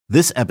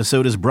This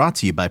episode is brought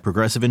to you by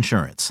Progressive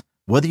Insurance.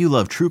 Whether you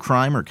love true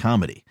crime or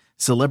comedy,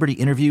 celebrity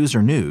interviews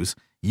or news,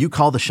 you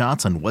call the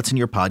shots on what's in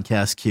your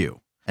podcast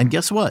queue. And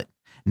guess what?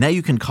 Now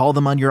you can call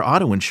them on your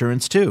auto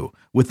insurance too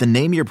with the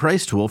Name Your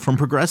Price tool from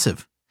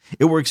Progressive.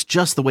 It works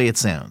just the way it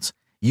sounds.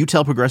 You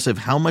tell Progressive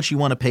how much you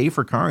want to pay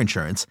for car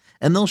insurance,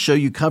 and they'll show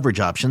you coverage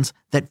options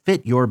that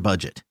fit your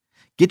budget.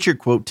 Get your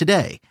quote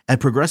today at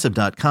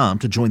Progressive.com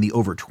to join the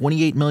over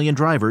 28 million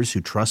drivers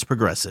who trust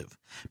Progressive.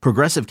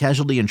 Progressive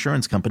Casualty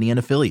Insurance Company and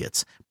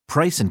Affiliates.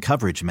 Price and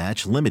coverage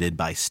match limited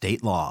by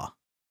state law.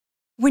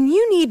 When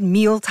you need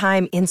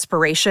mealtime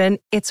inspiration,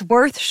 it's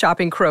worth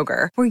shopping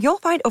Kroger, where you'll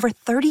find over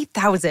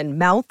 30,000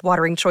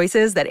 mouth-watering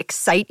choices that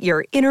excite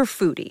your inner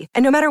foodie.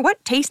 And no matter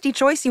what tasty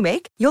choice you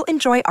make, you'll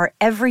enjoy our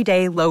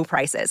everyday low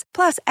prices,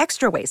 plus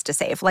extra ways to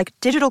save, like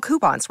digital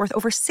coupons worth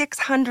over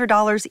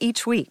 $600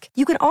 each week.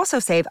 You can also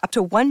save up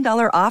to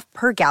 $1 off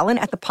per gallon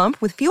at the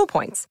pump with fuel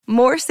points.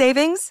 More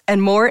savings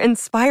and more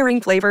inspiring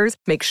flavors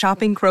make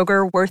shopping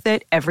Kroger worth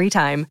it every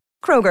time.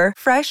 Kroger,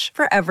 fresh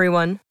for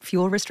everyone.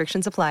 Fuel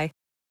restrictions apply.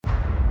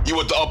 You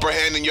want the upper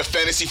hand in your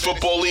fantasy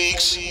football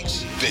leagues?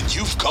 Then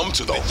you've come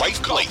to the right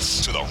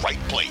place.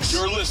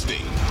 You're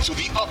listening to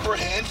the Upper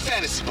Hand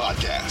Fantasy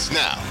Podcast.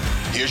 Now,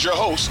 here's your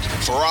host,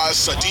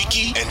 Faraz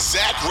Siddiqui and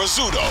Zach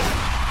Rizzuto.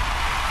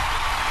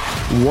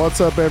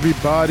 What's up,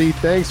 everybody?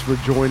 Thanks for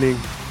joining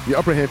the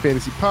Upper Hand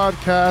Fantasy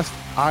Podcast.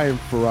 I am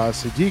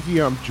Faraz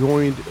Siddiqui. I'm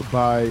joined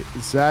by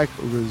Zach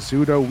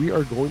Rizzuto. We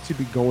are going to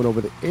be going over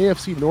the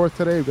AFC North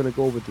today. We're going to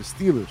go over the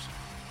Steelers,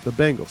 the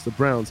Bengals, the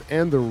Browns,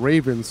 and the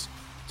Ravens,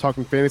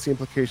 talking fantasy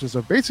implications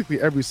of basically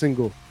every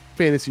single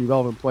fantasy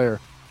relevant player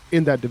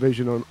in that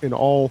division in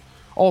all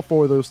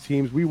four of those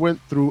teams. We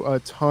went through a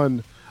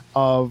ton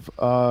of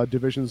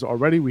divisions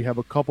already. We have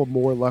a couple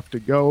more left to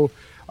go.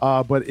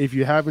 But if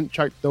you haven't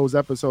checked those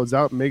episodes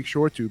out, make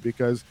sure to,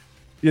 because,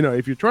 you know,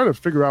 if you're trying to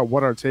figure out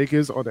what our take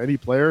is on any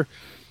player,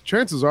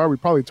 chances are we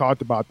probably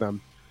talked about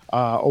them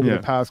over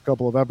the past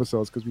couple of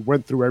episodes, because we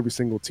went through every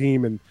single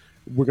team, and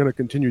we're going to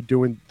continue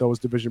doing those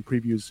division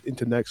previews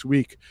into next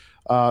week.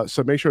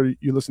 So make sure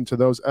you listen to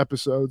those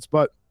episodes.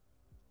 But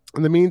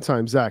in the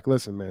meantime, Zach,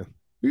 listen, man,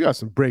 we got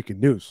some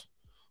breaking news.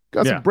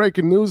 Some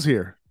breaking news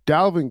here.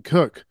 Dalvin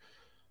Cook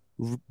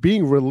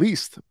being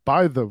released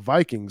by the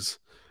Vikings.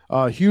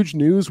 Huge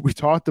news. We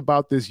talked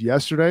about this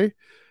yesterday.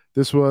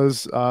 This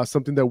was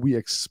something that we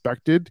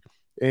expected,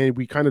 and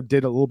we kind of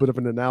did a little bit of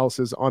an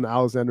analysis on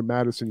Alexander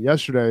Mattison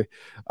yesterday.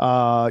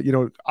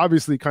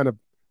 Obviously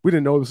we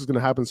didn't know this was going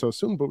to happen so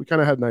soon, but we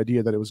kind of had an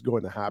idea that it was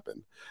going to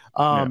happen.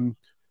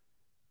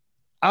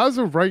 As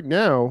of right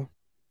now,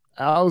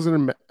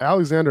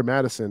 Alexander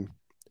Mattison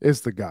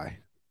is the guy.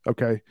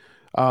 Okay.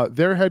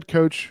 Their head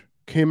coach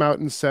came out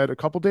and said a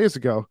couple days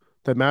ago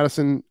that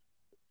Mattison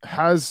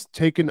has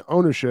taken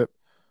ownership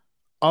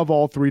of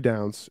all three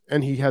downs,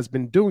 and he has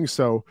been doing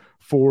so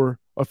for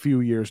a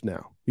few years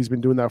now. He's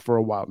been doing that for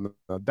a while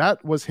now.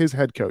 That was his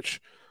head coach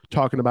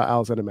talking about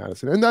Alexander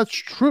Mattison, and that's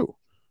true,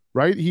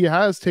 right? He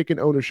has taken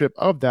ownership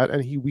of that,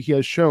 and he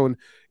has shown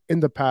in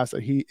the past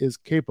that he is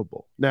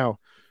capable. Now,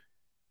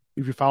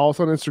 if you follow us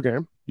on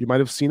Instagram, you might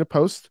have seen a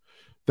post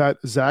that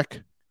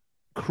Zach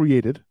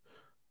created,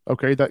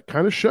 okay, that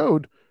kind of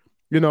showed,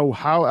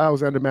 how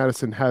Alexander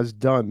Mattison has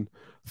done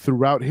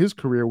throughout his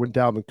career when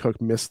Dalvin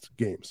Cook missed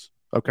games,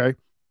 okay?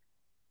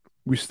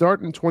 We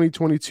start in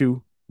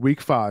 2022, week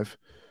 5,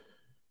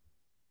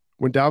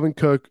 when Dalvin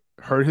Cook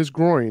hurt his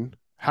groin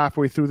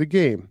halfway through the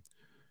game.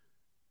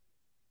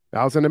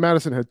 Alexander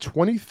Mattison had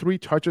 23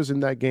 touches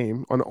in that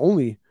game on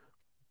only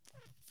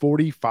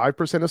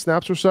 45% of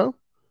snaps or so.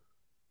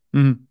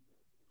 Mm-hmm.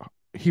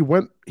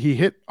 He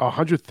hit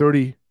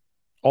 130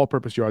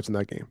 all-purpose yards in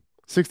that game.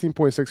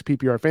 16.6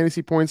 PPR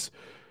fantasy points.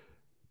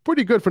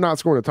 Pretty good for not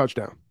scoring a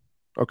touchdown.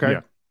 Okay.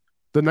 Yeah.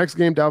 The next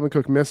game Dalvin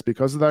Cook missed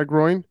because of that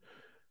groin.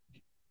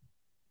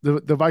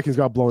 The Vikings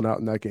got blown out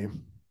in that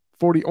game.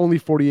 Only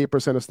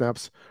 48% of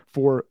snaps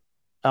for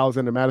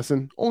Alexander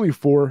Mattison. Only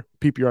 4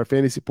 PPR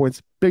fantasy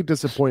points. Big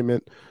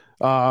disappointment.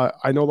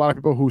 I know a lot of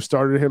people who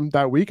started him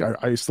that week.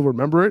 I still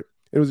remember it.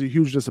 It was a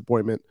huge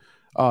disappointment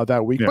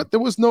that week. Yeah. But there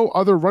was no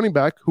other running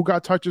back who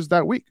got touches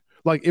that week.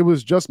 Like, it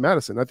was just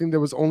Mattison. I think there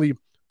was only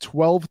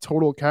 12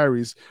 total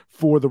carries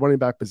for the running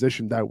back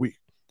position that week.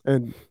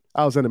 And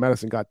Alexander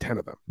Mattison got 10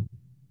 of them.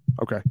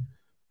 Okay.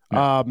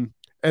 Yeah.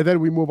 And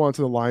then we move on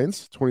to the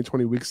Lions,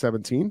 2020 week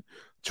 17,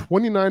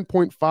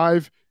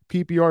 29.5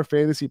 PPR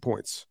fantasy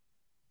points.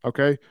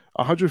 Okay.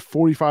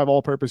 145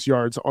 all-purpose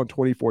yards on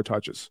 24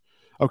 touches.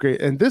 Okay.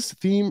 And this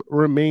theme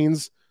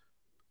remains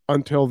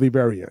until the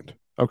very end.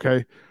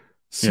 Okay.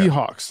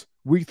 Seahawks,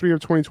 week 3 of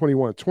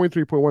 2021,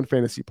 23.1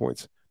 fantasy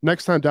points.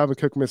 Next time Dalvin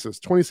Cook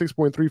misses,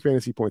 26.3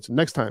 fantasy points.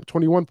 Next time,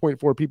 21.4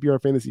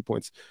 PPR fantasy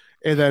points.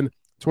 And then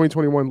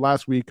 2021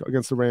 last week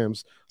against the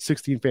Rams,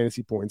 16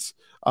 fantasy points.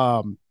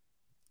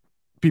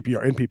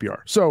 PPR.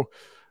 So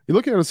you're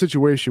looking at a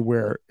situation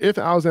where if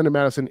Alexander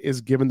Mattison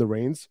is given the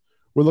reins,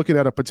 we're looking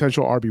at a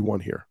potential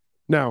RB1 here.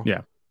 Now,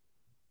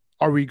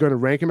 are we going to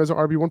rank him as an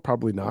RB1?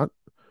 Probably not.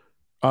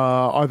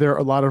 Are there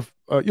a lot of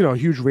a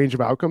huge range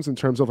of outcomes in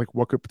terms of like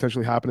what could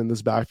potentially happen in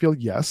this backfield?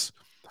 Yes.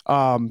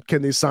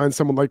 Can they sign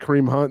someone like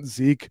Kareem Hunt,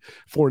 Zeke,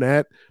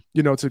 Fournette,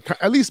 to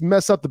at least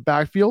mess up the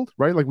backfield,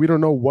 right? Like we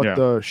don't know what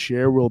the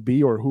share will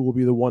be or who will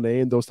be the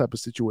 1A in those type of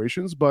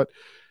situations, but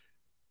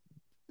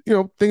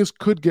things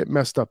could get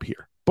messed up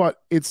here. But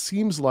it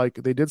seems like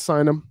they did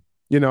sign him.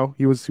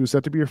 He was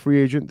set to be a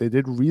free agent. They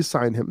did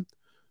re-sign him.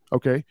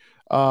 Okay.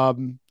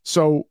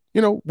 So,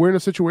 we're in a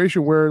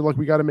situation where like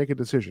we got to make a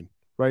decision,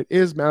 right?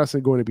 Is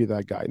Madison going to be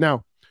that guy?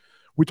 Now,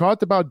 we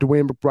talked about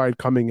Dwayne McBride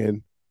coming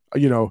in,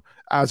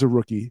 as a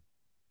rookie.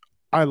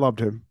 I loved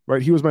him,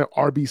 right? He was my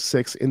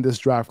RB6 in this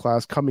draft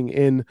class coming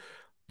in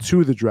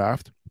to the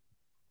draft.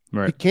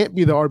 Right. He can't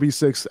be the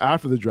RB6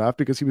 after the draft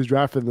because he was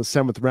drafted in the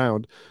 7th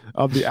round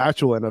of the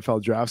actual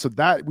NFL draft. So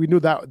that we knew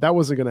that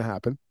wasn't going to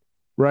happen,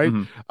 right?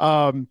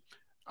 Mm-hmm.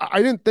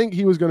 I didn't think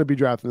he was going to be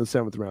drafted in the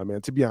 7th round,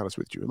 man, to be honest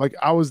with you. Like,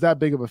 I was that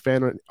big of a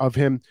fan of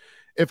him.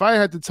 If I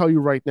had to tell you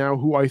right now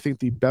who I think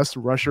the best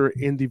rusher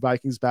in the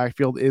Vikings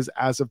backfield is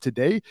as of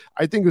today,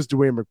 I think it's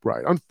Dwayne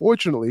McBride.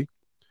 Unfortunately,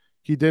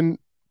 he didn't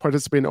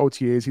participate in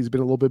OTAs. He's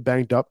been a little bit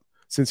banged up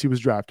since he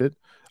was drafted.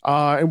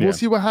 And we'll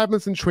see what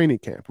happens in training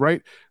camp,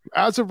 right?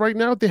 As of right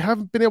now, they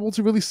haven't been able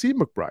to really see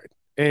McBride.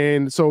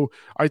 And so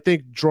I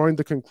think drawing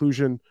the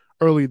conclusion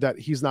early that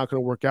he's not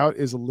going to work out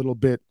is a little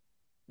bit,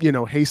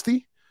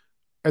 hasty.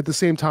 At the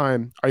same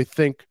time, I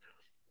think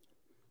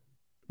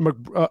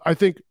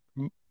the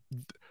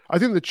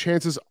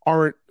chances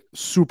aren't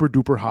super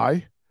duper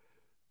high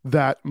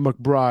that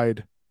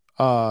McBride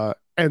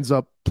ends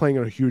up playing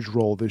a huge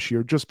role this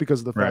year just because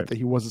of the fact that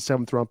he was a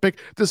 7th round pick,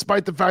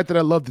 despite the fact that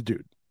I love the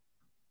dude.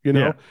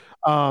 And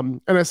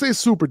I say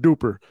super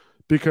duper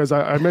because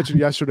I mentioned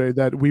yesterday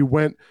that we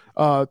went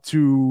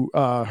to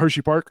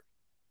Hershey Park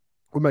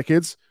with my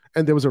kids,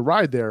 and there was a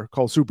ride there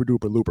called Super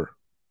Duper Looper,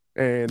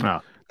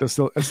 and it's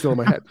still in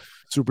my head.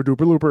 Super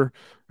Duper Looper.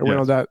 I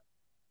went on that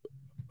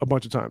a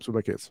bunch of times with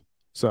my kids.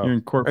 So you're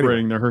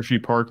incorporating the Hershey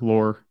Park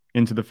lore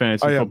into the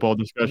fantasy football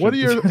discussion. What are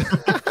your?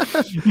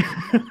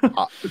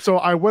 So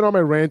I went on my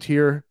rant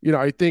here.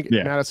 I think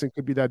Madison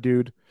could be that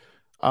dude.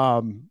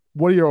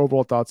 What are your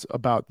overall thoughts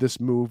about this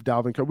move,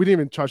 Dalvin Cook? We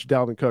didn't even touch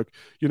Dalvin Cook,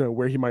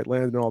 where he might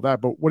land and all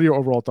that. But what are your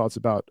overall thoughts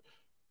about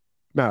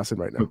Madison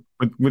right now?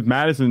 With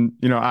Madison,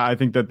 I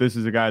think that this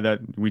is a guy that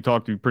we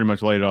talked to pretty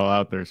much laid it all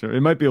out there. So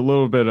it might be a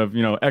little bit of,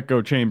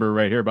 echo chamber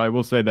right here. But I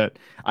will say that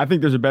I think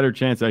there's a better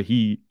chance that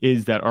he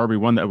is that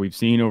RB1 that we've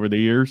seen over the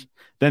years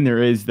than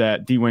there is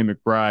that Dwayne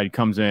McBride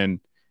comes in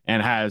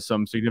and has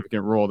some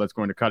significant role that's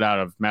going to cut out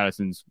of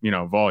Madison's,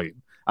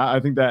 volume. I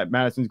think that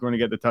Madison's going to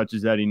get the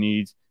touches that he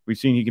needs. We've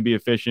seen he can be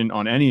efficient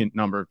on any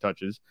number of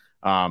touches.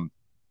 I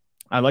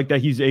like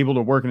that he's able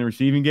to work in the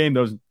receiving game.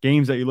 Those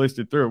games that you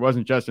listed through, it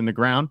wasn't just in the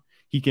ground.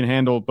 He can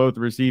handle both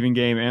the receiving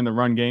game and the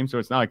run game, so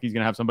it's not like he's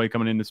going to have somebody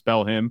coming in to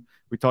spell him.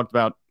 We talked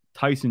about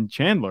Tyson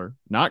Chandler,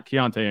 not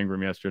Keontae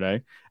Ingram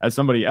yesterday, as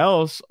somebody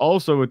else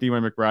also with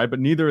Dwayne McBride, but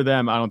neither of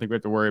them I don't think we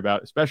have to worry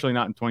about, especially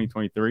not in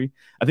 2023.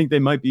 I think they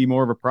might be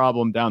more of a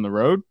problem down the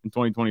road in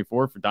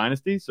 2024 for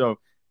Dynasty. So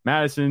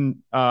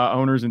Madison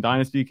owners in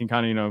Dynasty can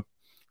kind of,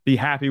 be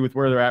happy with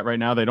where they're at right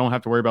now. They don't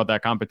have to worry about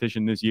that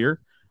competition this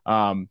year.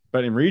 But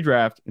in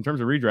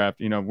terms of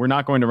redraft, we're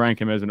not going to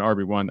rank him as an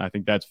RB1. I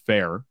think that's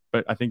fair,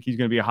 but I think he's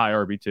going to be a high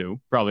RB2,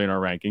 probably in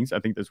our rankings. I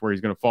think that's where he's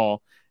going to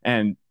fall.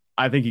 And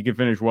I think he could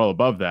finish well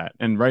above that.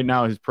 And right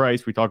now his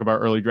price, we talk about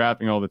early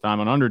drafting all the time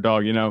on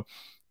Underdog, I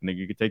think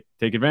you could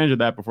take advantage of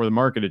that before the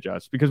market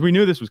adjusts because we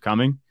knew this was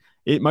coming.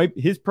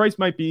 His price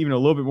might be even a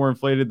little bit more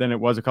inflated than it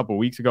was a couple of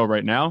weeks ago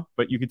right now,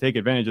 but you could take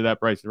advantage of that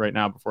price right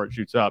now before it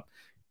shoots up.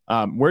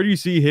 Where do you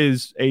see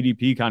his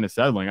ADP kind of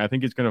settling? I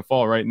think it's going to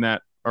fall right in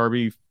that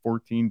RB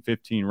 14,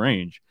 15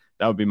 range.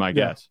 That would be my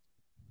guess.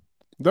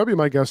 That'd be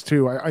my guess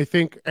too. I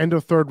think end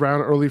of 3rd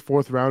round, early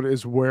 4th round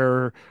is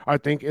where I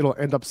think it'll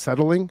end up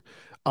settling,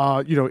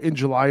 in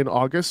July and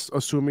August,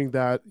 assuming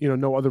that,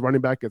 no other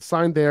running back gets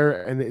signed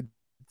there. And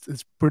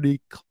it's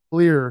pretty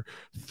clear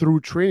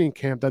through training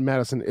camp that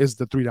Madison is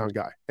the 3-down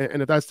guy.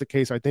 And if that's the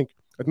case, I think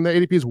the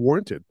ADP is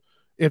warranted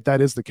if that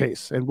is the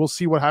case. And we'll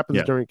see what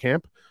happens during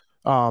camp.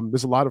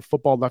 There's a lot of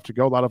football left to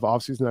go, a lot of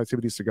offseason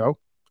activities to go.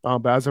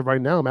 But as of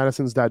right now,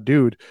 Madison's that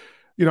dude.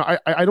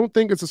 I don't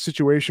think it's a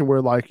situation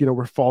where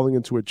we're falling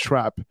into a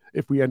trap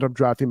if we end up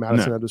drafting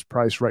Madison at his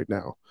price right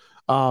now.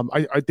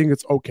 I think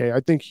it's okay.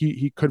 I think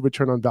he could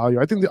return on value.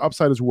 I think the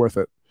upside is worth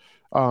it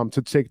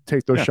to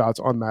take those shots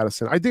on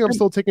Madison. I think I'm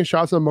still taking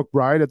shots on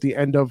McBride at the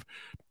end of,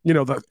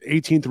 the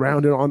 18th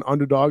round on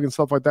Underdog and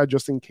stuff like that,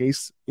 just in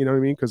case, you know what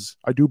I mean? Because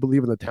I do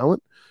believe in the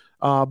talent.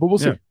 But we'll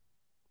see.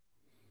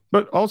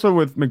 But also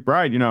with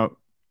McBride,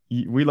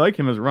 we like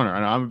him as a runner.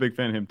 And I'm a big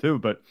fan of him too.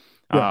 But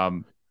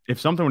if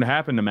something would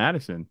happen to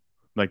Madison,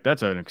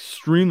 that's an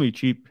extremely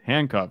cheap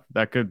handcuff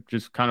that could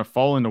just kind of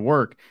fall into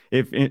work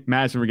if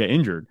Madison would get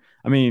injured.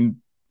 I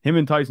mean, him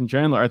and Tyson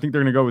Chandler, I think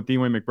they're going to go with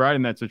Dwayne McBride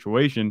in that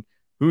situation.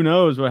 Who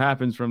knows what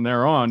happens from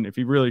there on? If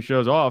he really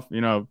shows off,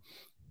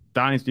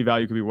 dynasty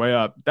value could be way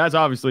up. That's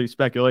obviously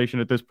speculation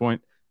at this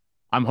point.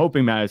 I'm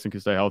hoping Madison can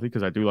stay healthy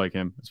because I do like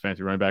him as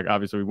fantasy running back.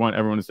 Obviously, we want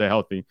everyone to stay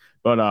healthy.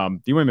 But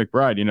Dwayne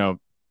McBride,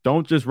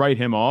 don't just write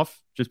him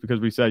off just because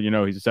we said, he's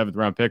a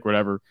 7th-round pick,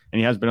 whatever, and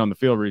he hasn't been on the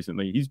field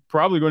recently. He's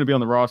probably going to be on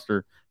the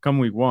roster come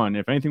week 1.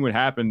 If anything would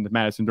happen to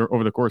Madison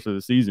over the course of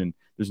the season,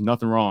 there's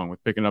nothing wrong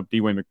with picking up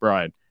Dwayne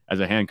McBride as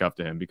a handcuff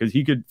to him because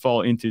he could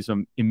fall into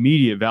some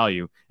immediate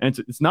value. And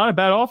it's not a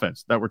bad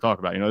offense that we're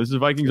talking about. This is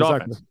Vikings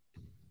offense.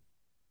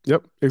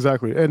 Yep,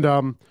 exactly. And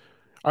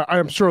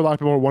I'm sure a lot of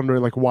people are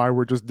wondering why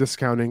we're just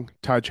discounting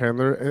Ty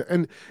Chandler,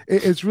 and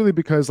it's really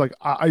because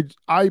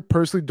I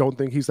personally don't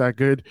think he's that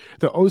good.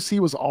 The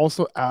OC was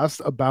also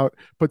asked about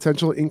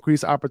potential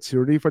increased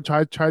opportunity for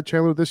Ty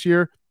Chandler this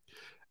year,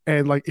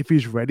 and if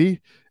he's ready,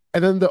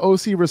 and then the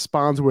OC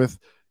responds with,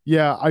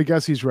 "Yeah, I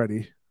guess he's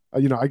ready.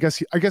 I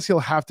guess he'll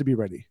have to be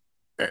ready."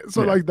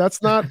 So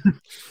that's not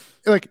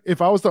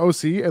if I was the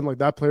OC and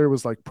that player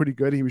was pretty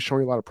good, he was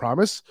showing a lot of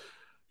promise.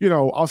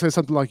 I'll say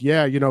something like,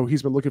 yeah,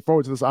 he's been looking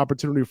forward to this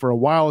opportunity for a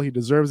while. He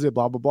deserves it,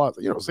 blah, blah,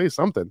 blah. Say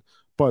something.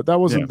 But that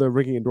wasn't the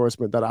ringing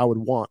endorsement that I would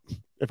want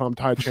if I'm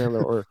Ty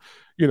Chandler or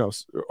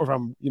if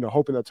I'm,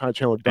 hoping that Ty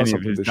Chandler does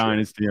something this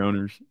dynasty year.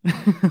 Owners.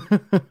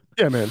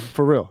 Yeah, man,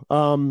 for real.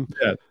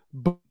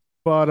 But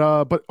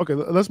okay,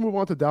 let's move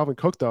on to Dalvin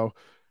Cook, though.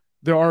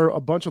 There are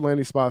a bunch of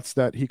landing spots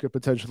that he could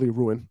potentially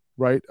ruin,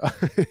 right?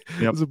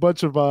 There's a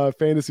bunch of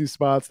fantasy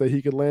spots that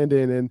he could land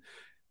in, and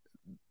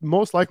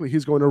most likely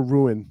he's going to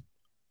ruin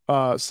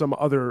some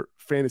other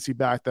fantasy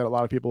back that a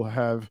lot of people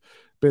have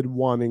been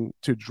wanting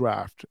to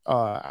draft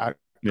at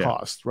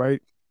cost, right?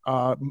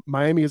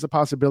 Miami is a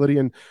possibility,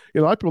 and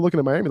a lot of people are looking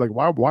at Miami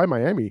why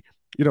Miami?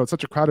 It's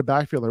such a crowded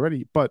backfield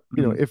already. But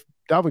if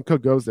Dalvin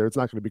Cook goes there, it's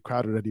not going to be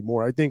crowded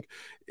anymore. I think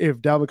if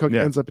Dalvin Cook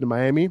ends up in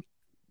Miami,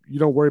 you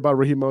don't worry about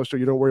Raheem Mostert,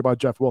 you don't worry about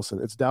Jeff Wilson.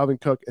 It's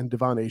Dalvin Cook and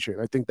Devon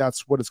Achane. I think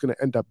that's what it's going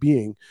to end up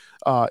being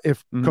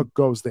if Cook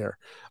goes there.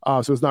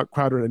 So it's not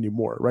crowded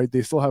anymore, right?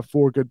 They still have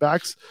 4 good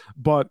backs,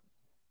 but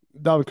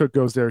Dalvin Cook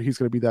goes there, he's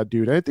going to be that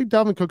dude. And I think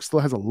Dalvin Cook still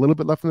has a little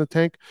bit left in the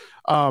tank.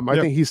 I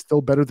think he's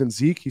still better than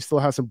Zeke. He still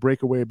has some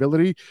breakaway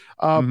ability,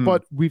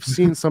 but we've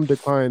seen some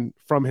decline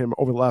from him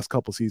over the last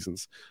couple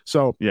seasons.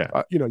 So,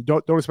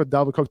 don't expect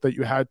Dalvin Cook that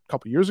you had a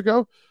couple years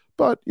ago.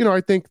 But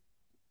I think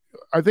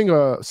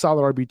a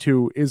solid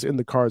RB2 is in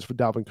the cards for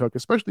Dalvin Cook,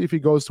 especially if he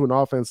goes to an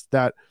offense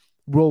that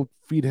will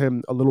feed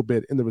him a little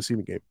bit in the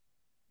receiving game.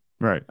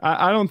 Right.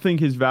 I don't think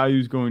his value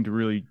is going to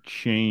really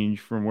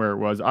change from where it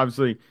was.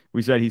 Obviously,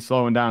 we said he's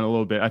slowing down a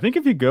little bit. I think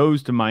if he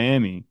goes to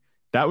Miami,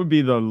 that would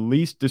be the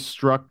least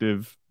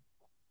destructive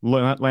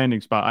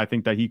landing spot I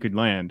think that he could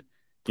land,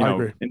 I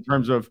agree. In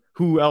terms of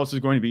who else is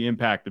going to be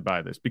impacted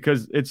by this,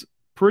 because it's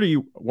pretty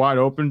wide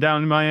open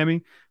down in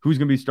Miami who's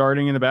going to be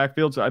starting in the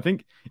backfield. So I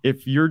think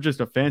if you're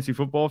just a fantasy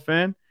football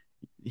fan,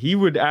 he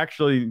would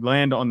actually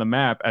land on the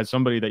map as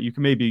somebody that you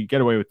can maybe get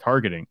away with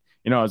targeting,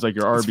 as your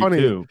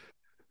RB2.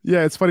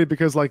 Yeah, it's funny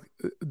because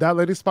that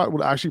landing spot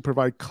would actually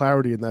provide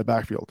clarity in that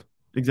backfield.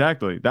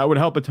 Exactly. That would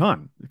help a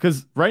ton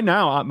because right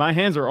now my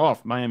hands are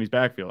off Miami's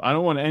backfield. I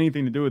don't want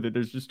anything to do with it.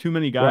 There's just too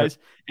many guys.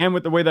 Right. And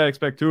with the way that I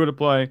expect Tua to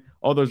play,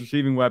 all those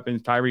receiving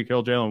weapons, Tyreek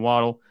Hill, Jalen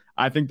Waddle,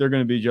 I think they're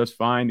going to be just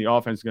fine. The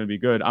offense is going to be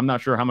good. I'm not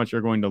sure how much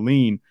they're going to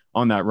lean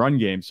on that run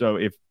game. So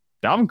if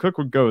Dalvin Cook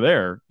would go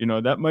there,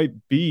 that might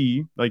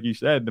be, like you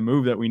said, the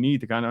move that we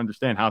need to kind of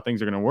understand how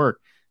things are going to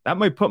work. That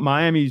might put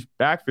Miami's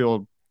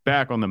backfield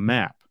back on the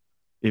map.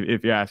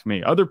 If you ask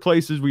me. Other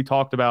places we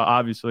talked about,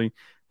 obviously,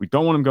 we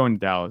don't want him going to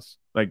Dallas.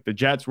 The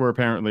Jets were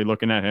apparently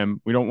looking at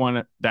him. We don't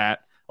want that,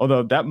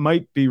 although that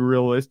might be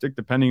realistic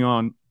depending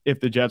on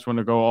if the Jets want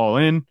to go all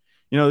in,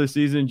 this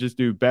season, just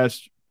do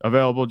best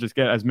available, just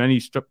get as many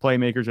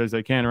playmakers as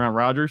they can around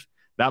Rodgers.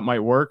 That might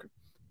work.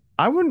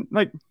 I wouldn't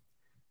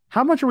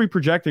how much are we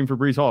projecting for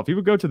Breece Hall? If he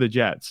would go to the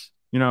Jets,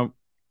 do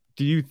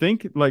you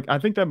think, I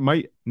think that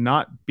might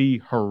not be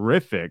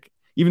horrific,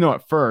 even though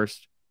at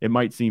first it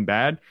might seem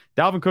bad.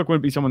 Dalvin Cook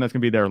wouldn't be someone that's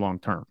going to be there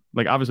long-term.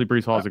 Obviously,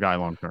 Breece Hall is a guy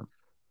long-term.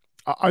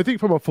 I think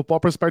from a football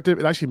perspective,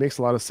 it actually makes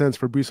a lot of sense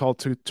for Breece Hall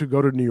to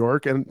go to New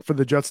York and for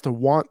the Jets to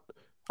want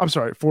 –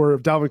 for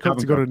Dalvin Cook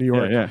to go to New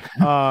York.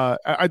 Yeah.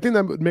 I think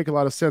that would make a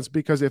lot of sense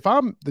because if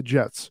I'm the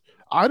Jets,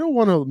 I don't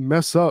want to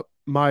mess up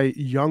my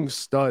young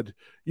stud.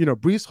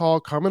 Breece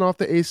Hall coming off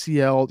the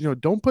ACL,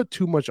 don't put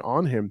too much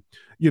on him,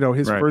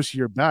 his first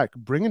year back.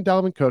 Bring in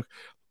Dalvin Cook.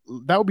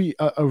 That would be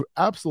a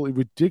absolutely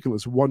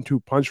ridiculous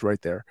 1-2 punch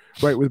right there,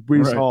 right? With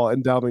Breece Hall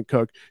and Dalvin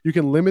Cook. You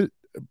can limit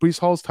Breece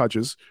Hall's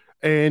touches,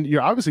 and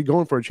you're obviously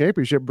going for a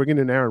championship, bringing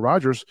in Aaron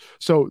Rodgers.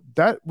 So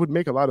that would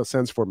make a lot of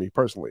sense for me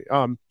personally.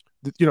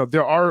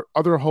 There are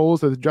other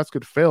holes that the Jets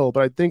could fill,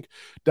 but I think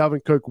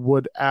Dalvin Cook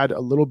would add a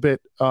little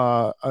bit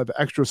of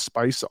extra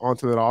spice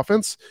onto that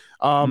offense.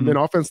 An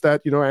offense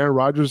that, Aaron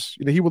Rodgers,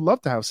 he would love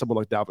to have someone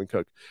like Dalvin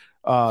Cook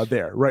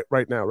there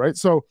right now, right?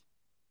 So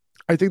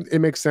I think it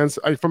makes sense.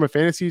 From a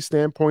fantasy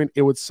standpoint,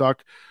 it would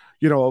suck,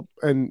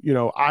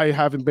 I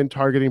haven't been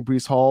targeting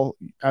Breece Hall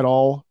at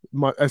all,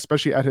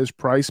 especially at his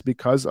price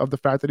because of the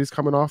fact that he's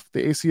coming off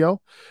the ACL.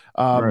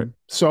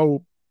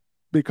 So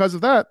because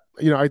of that,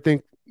 I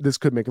think this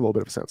could make a little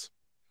bit of sense.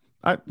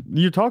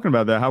 You're talking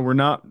about that, how we're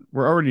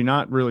already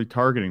not really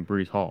targeting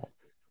Breece Hall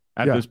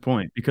at Yeah. this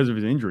point because of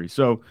his injury.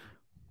 So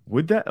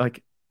would that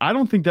I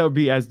don't think that would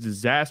be as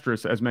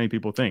disastrous as many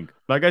people think.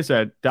 Like I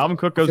said, Dalvin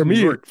Cook goes For to New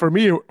me, York. for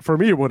me,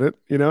 it wouldn't,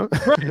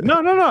 Right.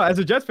 No. As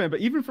a Jets fan, but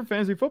even for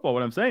fantasy football,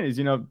 what I'm saying is,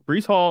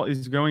 Breece Hall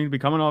is going to be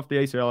coming off the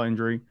ACL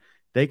injury.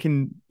 They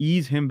can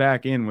ease him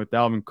back in with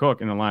Dalvin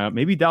Cook in the lineup.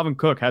 Maybe Dalvin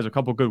Cook has a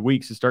couple good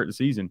weeks to start the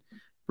season.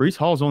 Breece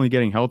Hall's only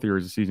getting healthier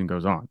as the season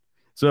goes on.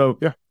 So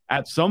yeah,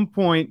 at some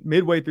point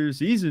midway through the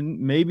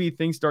season, maybe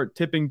things start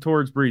tipping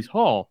towards Breece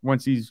Hall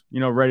once he's,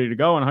 ready to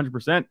go and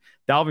 100%.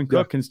 Dalvin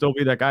Cook can still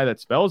be that guy that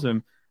spells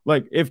him.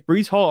 Like if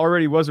Breece Hall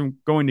already wasn't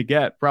going to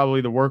get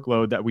probably the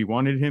workload that we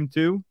wanted him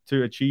to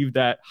achieve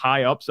that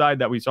high upside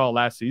that we saw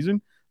last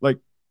season, like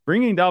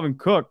bringing Dalvin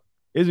Cook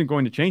isn't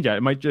going to change that.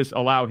 It might just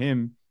allow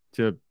him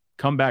to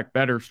come back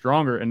better,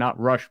 stronger, and not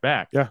rush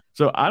back. Yeah.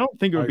 So I don't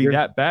think it would be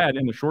that bad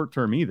in the short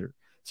term either.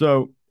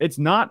 So it's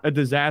not a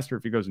disaster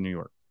if he goes to New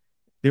York.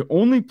 The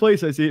only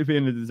place I see it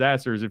being a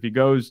disaster is if he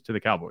goes to the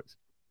Cowboys.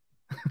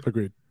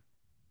 Agreed.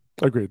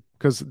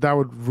 Because that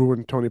would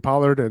ruin Tony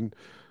Pollard, and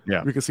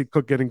we could see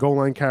Cook getting goal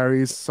line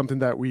carries, something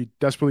that we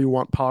desperately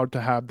want Pollard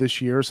to have this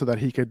year so that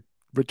he could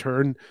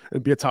return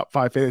and be a top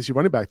 5 fantasy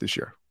running back this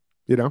year.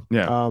 Yeah.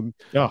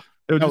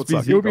 It would just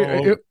be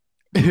Zeke.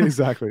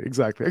 Exactly.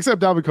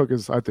 Except Dalvin Cook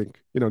is, I think,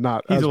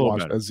 not as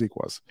washed as Zeke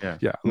was. Yeah,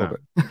 a little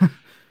bit.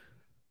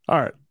 All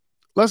right.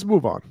 Let's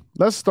move on.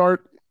 Let's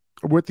start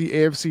with the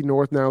AFC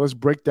North now. Let's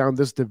break down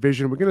this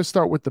division. We're going to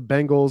start with the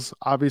Bengals.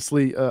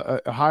 Obviously, a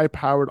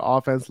high-powered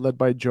offense led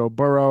by Joe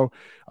Burrow.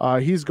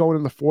 He's going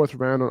in the 4th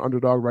round on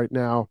underdog right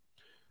now.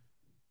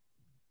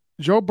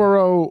 Joe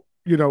Burrow,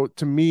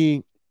 to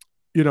me,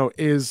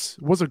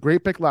 was a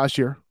great pick last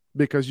year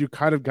because you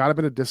kind of got him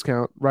at a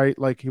discount, right?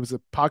 Like he was a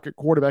pocket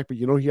quarterback, but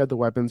he had the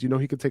weapons.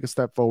 He could take a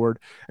step forward,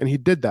 and he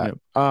did that.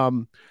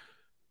 Yep.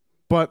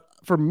 But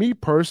for me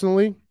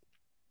personally,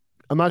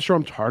 I'm not sure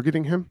I'm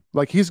targeting him.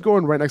 Like he's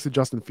going right next to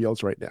Justin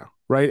Fields right now,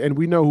 right? And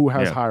we know who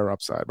has higher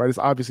upside, right? It's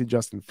obviously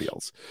Justin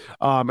Fields.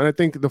 And I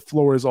think the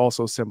floor is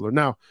also similar.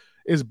 Now,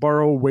 is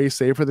Burrow way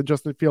safer than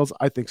Justin Fields?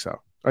 I think so.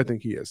 I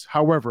think he is.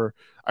 However,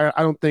 I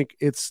don't think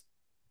it's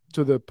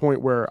to the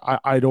point where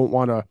I don't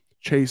want to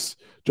chase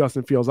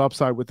Justin Fields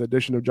upside with the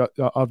addition of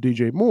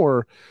DJ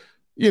Moore,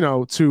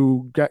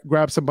 to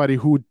grab somebody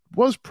who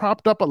was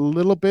propped up a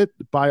little bit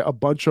by a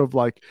bunch of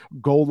like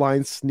goal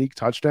line sneak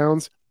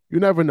touchdowns. You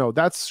never know.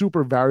 That's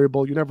super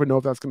variable. You never know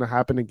if that's going to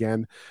happen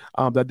again.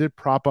 That did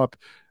prop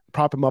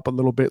him up a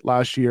little bit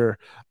last year.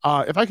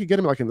 If I could get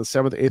him like in the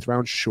 7th, 8th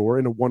round, sure,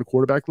 in a 1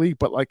 quarterback league,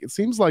 but like it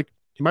seems like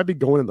he might be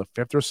going in the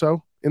 5th or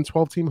so in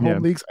 12-team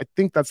home leagues. I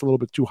think that's a little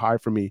bit too high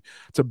for me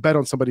to bet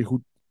on somebody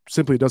who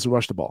simply doesn't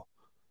rush the ball.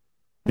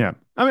 Yeah.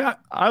 I mean,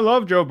 I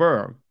love Joe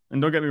Burrow,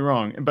 and don't get me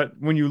wrong, but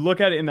when you look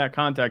at it in that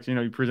context,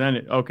 you present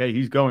it, okay,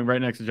 he's going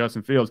right next to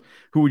Justin Fields.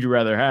 Who would you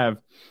rather have?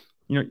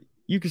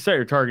 You could say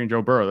you're targeting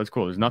Joe Burrow. That's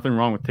cool. There's nothing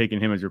wrong with taking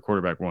him as your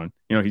quarterback 1.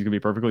 He's going to be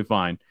perfectly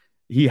fine.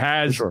 He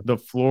has the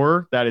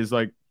floor that is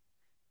like,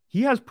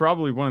 he has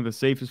probably one of the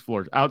safest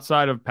floors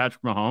outside of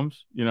Patrick Mahomes.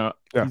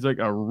 He's like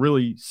a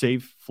really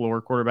safe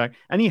floor quarterback,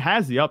 and he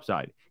has the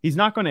upside. He's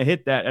not going to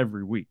hit that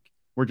every week.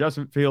 Where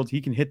Justin Fields, he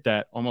can hit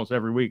that almost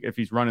every week if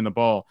he's running the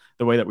ball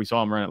the way that we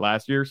saw him run it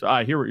last year. So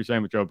I hear what you're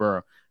saying with Joe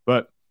Burrow.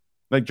 But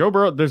like Joe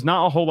Burrow, there's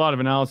not a whole lot of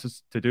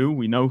analysis to do.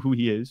 We know who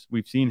he is.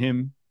 We've seen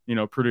him,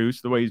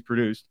 produce the way he's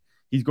produced.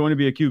 He's going to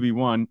be a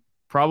QB1,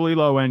 probably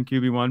low-end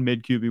QB1,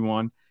 mid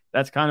QB1.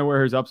 That's kind of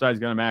where his upside is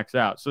going to max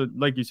out. So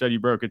like you said, you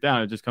broke it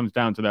down. It just comes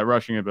down to that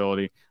rushing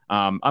ability.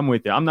 I'm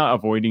with you. I'm not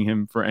avoiding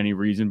him for any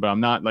reason, but I'm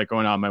not like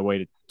going out of my way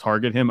to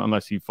target him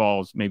unless he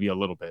falls maybe a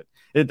little bit.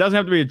 It doesn't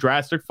have to be a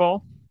drastic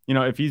fall.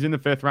 If he's in the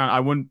 5th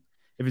round,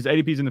 if his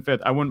ADP is in the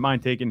 5th, I wouldn't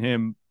mind taking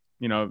him,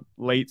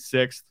 late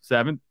 6th,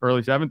 7th,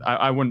 early 7th.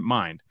 I wouldn't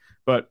mind.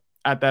 But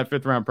at that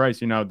 5th round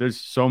price,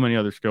 there's so many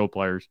other skill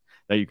players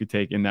that you could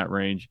take in that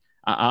range.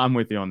 I'm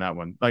with you on that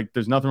one. Like,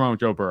 there's nothing wrong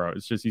with Joe Burrow.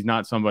 It's just he's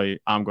not somebody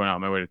I'm going out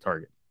of my way to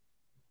target.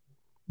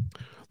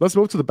 Let's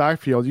move to the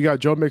backfield. You got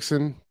Joe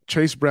Mixon,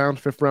 Chase Brown,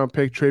 5th round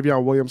pick,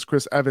 Travion Williams,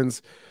 Chris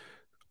Evans.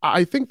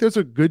 I think there's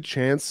a good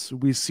chance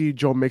we see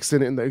Joe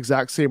Mixon in the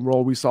exact same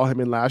role we saw him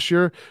in last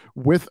year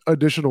with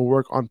additional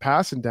work on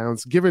passing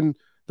downs, given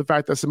the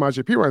fact that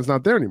Samaje Perine's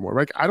not there anymore,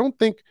 right? I don't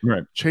think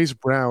Chase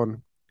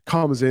Brown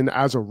comes in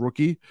as a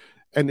rookie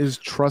and is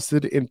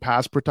trusted in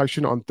pass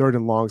protection on 3rd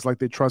and longs like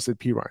they trusted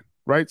Perine,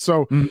 right?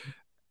 So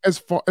as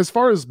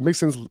far as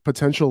Mixon's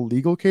potential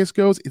legal case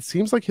goes, it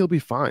seems like he'll be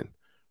fine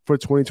for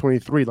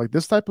 2023. Like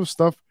this type of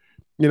stuff,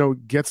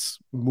 gets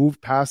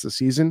moved past the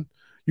season.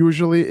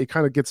 Usually it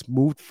kind of gets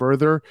moved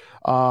further.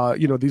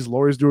 These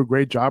lawyers do a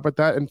great job at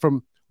that. And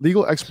from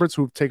legal experts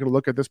who've taken a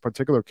look at this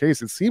particular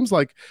case, it seems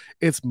like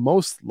it's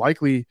most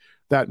likely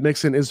that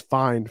Mixon is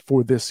fine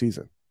for this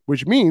season,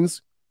 which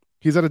means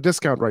he's at a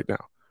discount right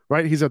now,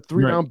 right? He's a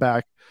 3-round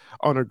back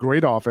on a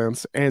great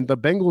offense, and the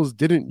Bengals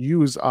didn't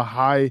use a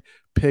high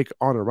pick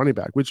on a running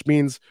back, which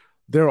means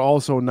they're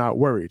also not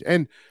worried.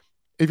 And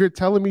if you're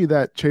telling me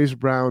that Chase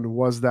Brown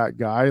was that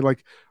guy,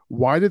 like,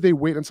 Why did they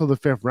wait until the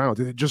 5th round?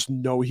 Did they just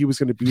know he was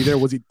going to be there?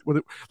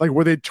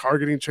 Were they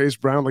targeting Chase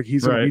Brown like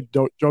he's going to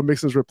be Joe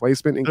Mixon's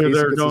replacement in case he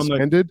gets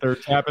suspended? They're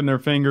tapping their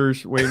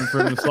fingers, waiting for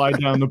him to slide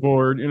down the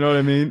board. You know what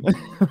I mean?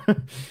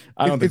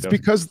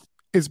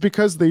 It's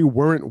because they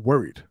weren't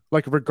worried.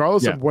 Like,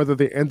 regardless of whether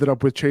they ended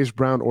up with Chase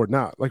Brown or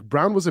not. Like,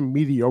 Brown was a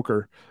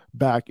mediocre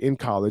back in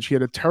college. He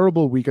had a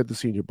terrible week at the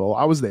Senior Bowl.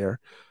 I was there.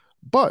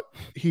 But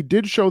he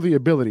did show the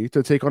ability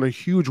to take on a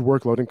huge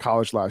workload in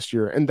college last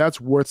year, and that's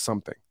worth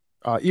something.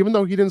 Even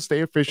though he didn't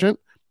stay efficient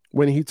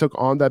when he took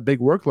on that big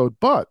workload.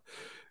 But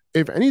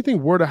if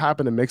anything were to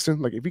happen to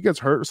Mixon, like if he gets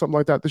hurt or something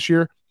like that this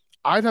year,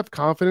 I'd have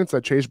confidence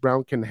that Chase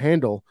Brown can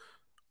handle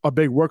a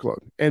big workload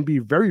and be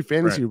very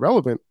fantasy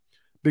relevant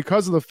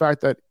because of the fact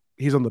that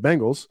he's on the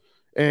Bengals.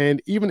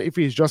 And even if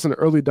he's just an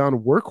early down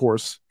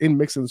workhorse in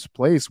Mixon's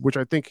place, which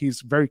I think he's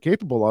very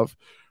capable of,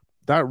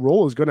 that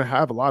role is going to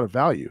have a lot of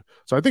value.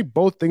 So I think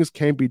both things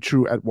can be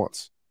true at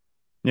once.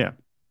 Yeah.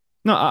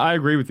 No, I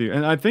agree with you.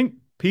 And I think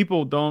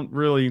people don't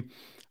really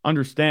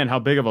understand how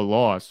big of a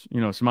loss,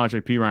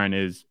 Samaje Perine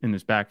is in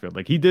this backfield.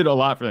 Like, he did a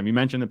lot for them. You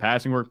mentioned the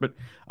passing work, but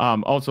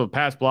also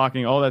pass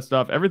blocking, all that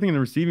stuff, everything in the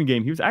receiving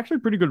game. He was actually a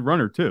pretty good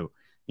runner too,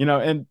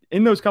 and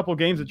in those couple of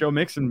games that Joe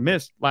Mixon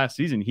missed last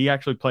season, he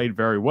actually played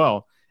very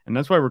well. And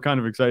that's why we're kind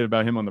of excited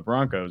about him on the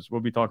Broncos. We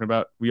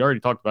already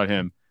talked about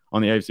him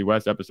on the AFC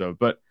West episode,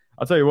 but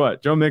I'll tell you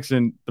what, Joe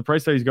Mixon, the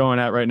price that he's going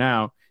at right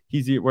now,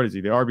 what is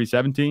he, the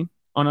RB17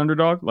 on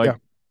Underdog?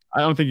 I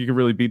don't think you can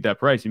really beat that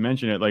price. You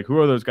mentioned it. Like, who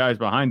are those guys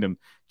behind him?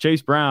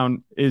 Chase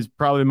Brown is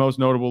probably the most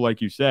notable,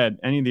 like you said.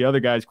 Any of the other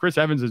guys, Chris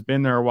Evans has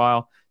been there a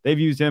while. They've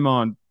used him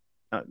on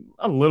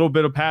a little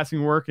bit of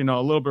passing work, a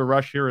little bit of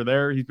rush here or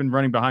there. He's been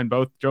running behind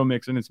both Joe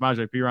Mixon and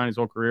Samaje Perine his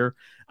whole career.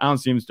 I don't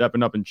see him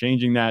stepping up and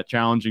changing that,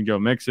 challenging Joe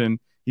Mixon.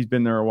 He's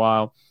been there a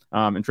while.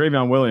 And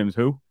Travion Williams,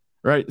 who?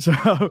 Right?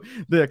 So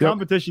the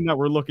competition that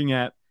we're looking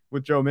at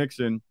with Joe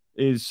Mixon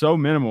is so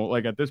minimal.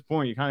 Like, at this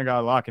point, you kind of got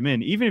to lock him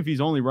in. Even if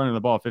he's only running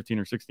the ball 15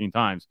 or 16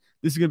 times,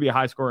 this is going to be a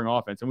high-scoring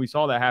offense. And we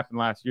saw that happen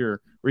last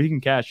year where he can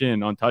cash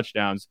in on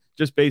touchdowns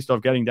just based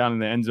off getting down in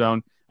the end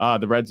zone,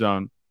 the red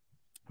zone,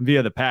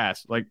 via the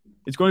pass. Like,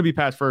 it's going to be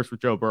pass first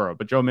with Joe Burrow.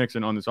 But Joe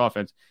Mixon on this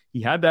offense,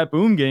 he had that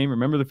boom game.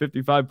 Remember the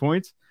 55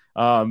 points?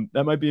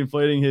 That might be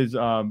inflating his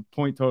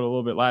point total a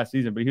little bit last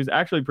season, but he was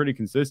actually pretty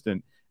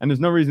consistent. And there's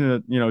no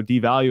reason to,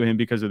 devalue him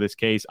because of this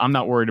case. I'm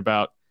not worried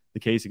about the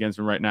case against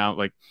him right now.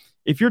 Like,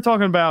 if you're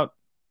talking about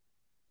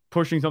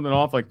pushing something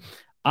off, like,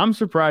 I'm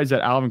surprised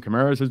that Alvin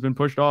Kamara's has been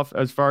pushed off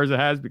as far as it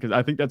has, because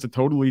I think that's a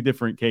totally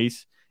different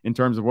case in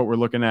terms of what we're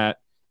looking at,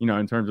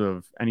 in terms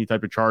of any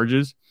type of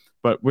charges.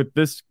 But with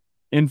this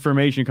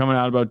information coming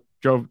out about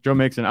Joe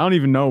Mixon, I don't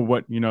even know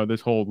what, this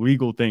whole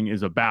legal thing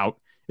is about.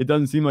 It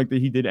doesn't seem like that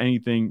he did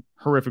anything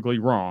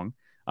horrifically wrong.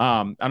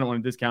 I don't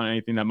want to discount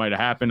anything that might have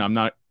happened. I'm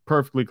not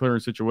perfectly clear in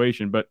the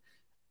situation, but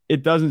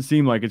it doesn't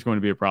seem like it's going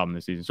to be a problem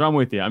this season. So I'm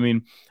with you. I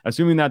mean,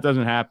 assuming that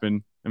doesn't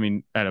happen,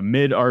 at a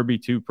mid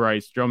RB2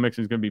 price, Joe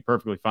Mixon is going to be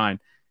perfectly fine.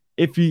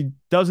 If he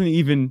doesn't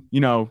even,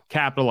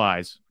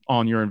 capitalize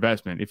on your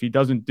investment, if he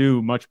doesn't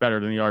do much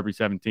better than the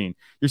RB17,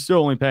 you're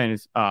still only paying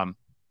his not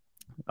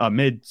a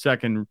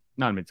mid-second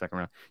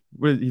round,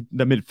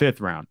 the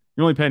mid-5th round.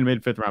 You're only paying a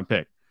mid-5th round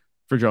pick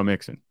for Joe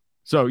Mixon.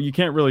 So you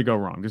can't really go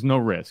wrong. There's no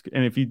risk.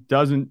 And if he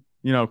doesn't,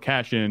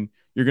 cash in,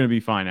 you're going to be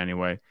fine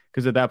anyway,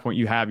 because at that point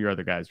you have your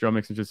other guys. Joe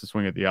Mixon's just a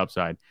swing at the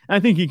upside. And I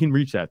think he can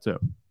reach that too.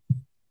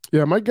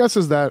 Yeah, my guess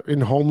is that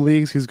in home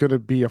leagues, he's going to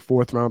be a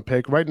 4th round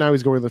pick. Right now,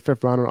 he's going to the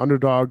 5th round on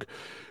Underdog.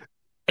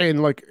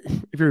 And like,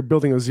 if you're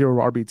building a 0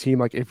 RB team,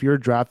 like if you're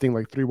drafting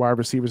like 3 wide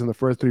receivers in the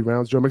first 3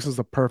 rounds, Joe Mixon's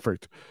the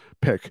perfect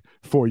pick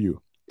for you.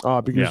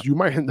 Because you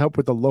might end up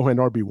with the low-end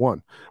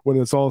RB1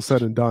 when it's all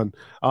said and done.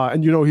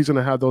 And he's going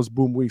to have those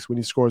boom weeks when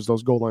he scores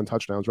those goal line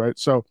touchdowns, right?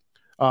 So,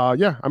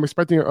 I'm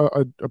expecting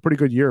a pretty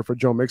good year for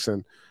Joe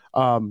Mixon.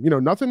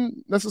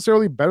 Nothing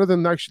necessarily better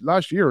than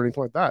last year or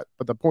anything like that.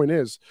 But the point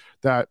is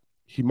that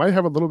he might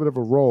have a little bit of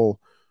a role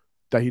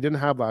that he didn't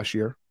have last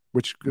year,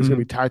 which is going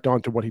to be tacked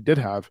on to what he did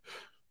have.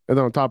 And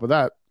then on top of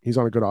that, he's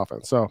on a good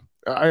offense. So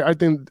I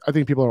think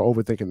people are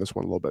overthinking this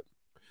one a little bit.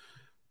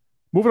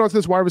 Moving on to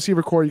this wide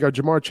receiver core, you got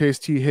Jamar Chase,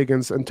 T.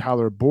 Higgins, and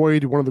Tyler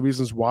Boyd. One of the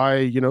reasons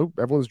why,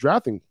 everyone's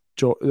drafting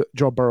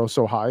Joe Burrow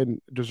so high, and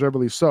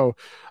deservedly so.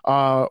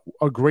 A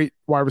great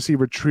wide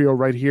receiver trio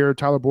right here.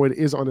 Tyler Boyd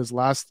is on his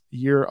last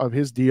year of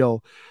his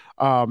deal.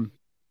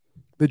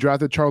 They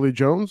drafted Charlie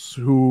Jones,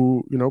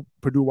 who,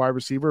 Purdue wide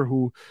receiver,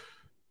 who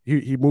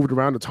he moved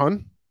around a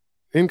ton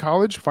in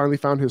college, finally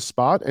found his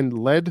spot, and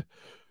led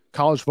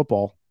college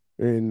football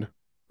in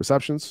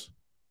receptions,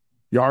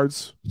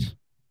 yards.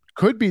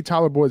 Could be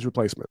Tyler Boyd's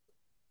replacement,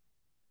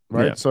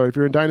 right? Yeah. So if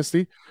you're in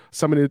Dynasty,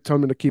 somebody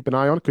to keep an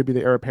eye on could be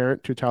the heir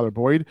apparent to Tyler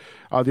Boyd.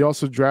 They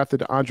also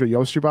drafted Andre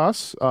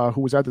Yosibas,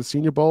 who was at the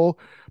Senior Bowl,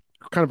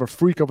 kind of a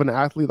freak of an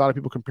athlete. A lot of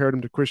people compared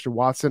him to Christian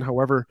Watson.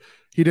 However,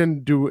 he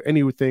didn't do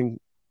anything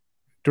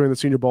during the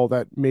Senior Bowl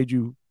that made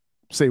you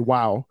say,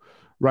 wow,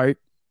 right?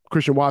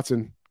 Christian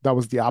Watson, that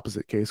was the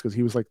opposite case because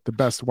he was like the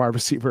best wide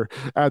receiver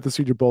at the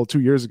Senior Bowl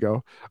 2 years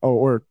ago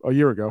or a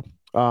year ago.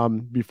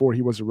 before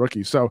he was a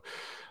rookie. So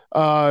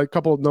a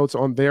couple of notes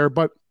on there,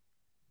 but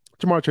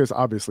Jamar Chase,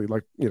 obviously,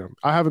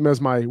 I have him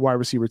as my wide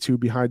receiver 2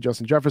 behind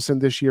Justin Jefferson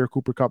this year,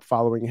 Cooper Kupp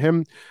following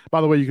him.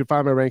 By the way, you can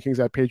find my rankings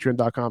at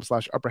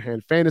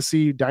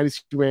patreon.com/upperhandfantasy,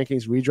 dynasty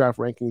rankings, redraft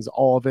rankings,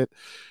 all of it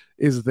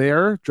is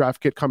there. Draft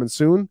kit coming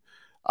soon.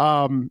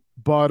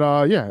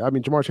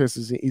 Jamar Chase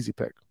is an easy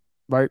pick,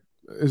 right?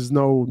 There's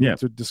no need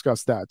to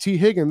discuss that. T.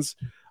 Higgins,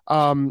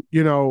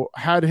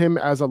 had him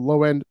as a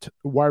low end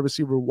wide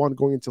receiver 1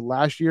 going into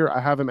last year.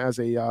 I have him as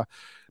a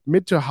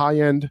mid to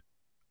high end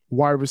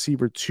wide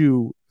receiver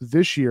 2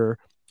 this year.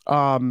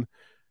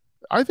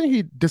 I think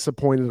he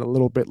disappointed a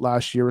little bit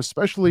last year,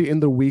 especially in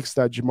the weeks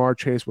that Jamar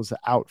Chase was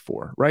out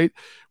for, right?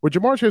 When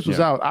Jamar Chase was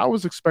out, I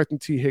was expecting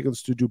T.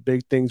 Higgins to do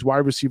big things,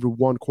 wide receiver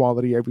 1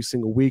 quality every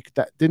single week.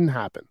 That didn't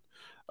happen.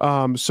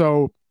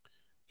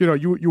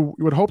 You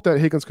would hope that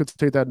Higgins could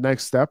take that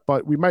next step,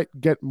 but we might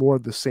get more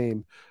of the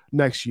same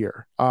next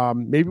year.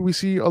 Maybe we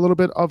see a little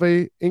bit of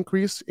a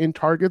increase in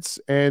targets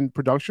and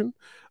production,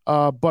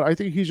 but I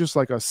think he's just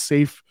like a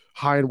safe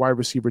high-end wide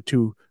receiver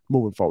 2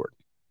 moving forward.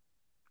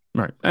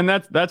 Right. And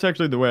that's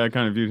actually the way I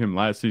kind of viewed him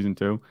last season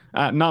too.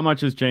 Not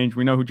much has changed.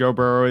 We know who Joe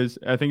Burrow is.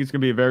 I think it's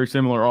going to be a very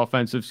similar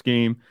offensive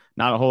scheme.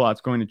 Not a whole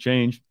lot's going to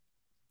change.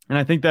 And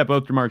I think that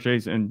both Jamar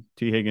Chase and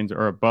T. Higgins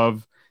are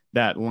above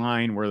that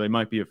line where they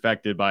might be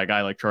affected by a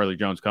guy like Charlie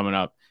Jones coming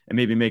up and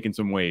maybe making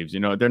some waves. They're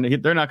not going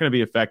to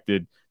be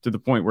affected to the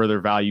point where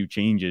their value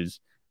changes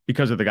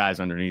because of the guys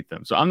underneath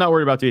them. So I'm not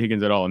worried about T.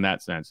 Higgins at all in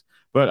that sense.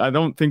 But I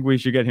don't think we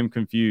should get him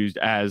confused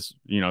as,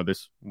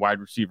 this wide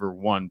receiver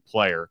 1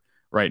 player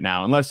right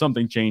now, unless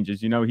something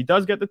changes. He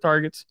does get the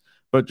targets,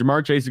 but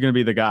Jamar Chase is going to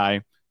be the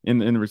guy in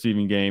the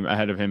receiving game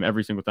ahead of him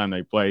every single time that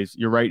he plays.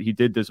 You're right. He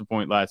did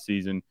disappoint last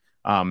season.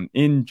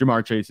 In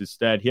Jamar Chase's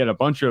stead, he had a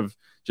bunch of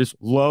just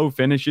low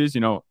finishes,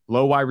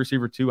 low wide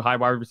receiver 2, high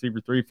wide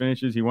receiver 3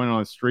 finishes. He went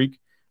on a streak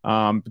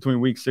between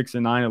week 6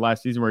 and 9 of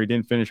last season where he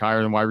didn't finish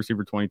higher than wide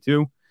receiver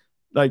 22.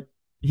 Like,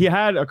 he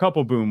had a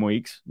couple boom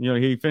weeks.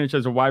 He finished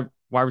as a wide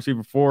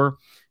receiver 4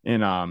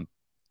 in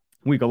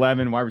week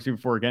 11, wide receiver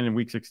 4 again in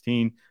week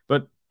 16.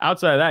 But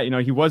outside of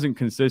that, he wasn't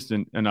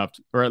consistent enough,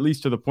 or at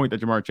least to the point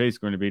that Jamar Chase is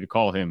going to be, to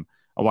call him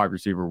a wide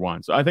receiver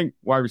 1. So I think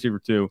wide receiver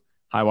 2,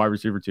 high wide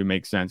receiver 2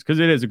 makes sense because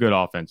it is a good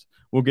offense.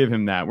 We'll give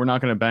him that. We're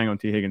not going to bang on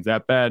T. Higgins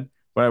that bad,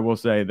 but I will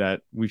say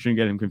that we shouldn't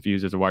get him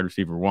confused as a wide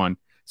receiver 1.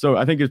 So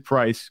I think his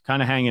price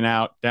kind of hanging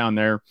out down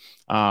there,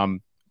 the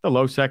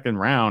low second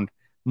round,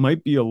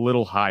 might be a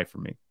little high for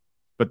me,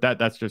 but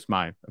that's just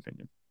my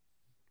opinion.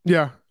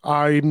 Yeah,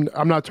 I'm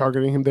not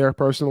targeting him there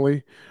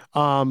personally.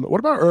 What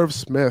about Irv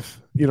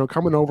Smith?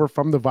 Coming over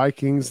from the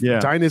Vikings,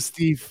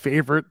 dynasty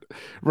favorite,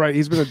 right?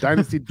 He's been a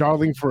dynasty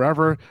darling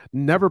forever,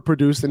 never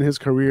produced in his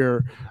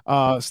career,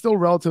 still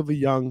relatively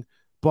young,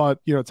 but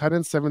tight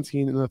end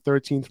 17 in the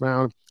 13th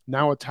round,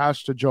 now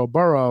attached to Joe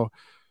Burrow.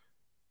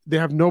 They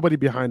have nobody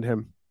behind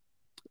him,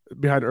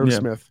 behind Irv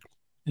Smith.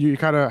 You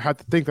kind of have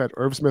to think that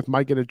Irv Smith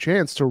might get a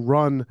chance to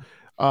run,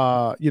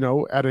 at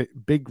a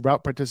big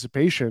route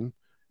participation.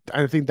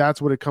 I think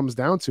that's what it comes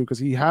down to, because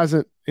he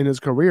hasn't in his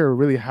career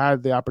really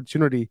had the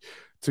opportunity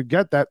to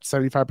get that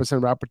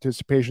 75% route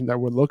participation that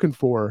we're looking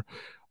for.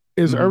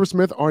 Is Irv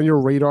Smith on your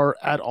radar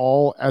at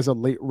all as a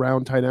late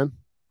round tight end?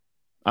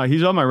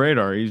 He's on my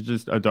radar. He's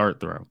just a dart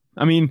throw.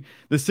 I mean,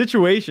 the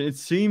situation, it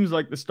seems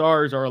like the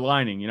stars are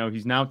aligning.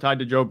 He's now tied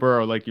to Joe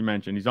Burrow, like you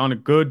mentioned. He's on a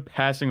good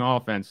passing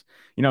offense.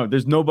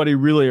 There's nobody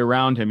really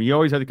around him. He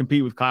always had to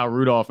compete with Kyle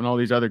Rudolph and all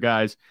these other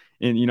guys.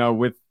 And,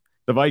 with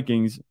the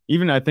Vikings,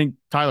 even I think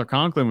Tyler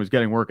Conklin was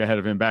getting work ahead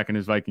of him back in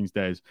his Vikings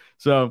days.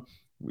 So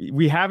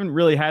we haven't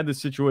really had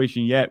this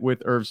situation yet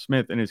with Irv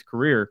Smith in his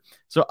career.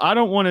 So I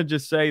don't want to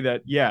just say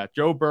that,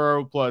 Joe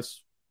Burrow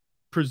plus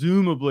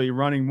presumably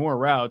running more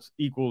routes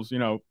equals,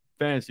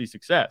 fantasy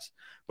success.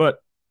 But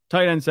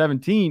tight end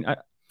 17,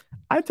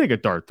 I'd take a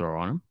dart throw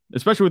on him,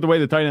 especially with the way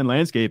the tight end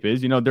landscape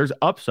is. There's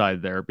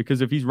upside there,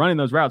 because if he's running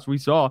those routes, we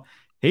saw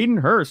Hayden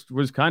Hurst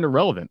was kind of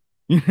relevant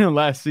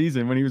last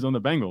season when he was on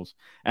the Bengals.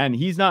 And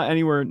he's not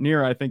anywhere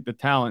near, I think, the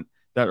talent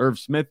that Irv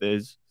Smith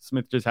is.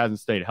 Smith just hasn't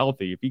stayed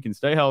healthy. If he can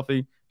stay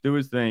healthy, do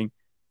his thing,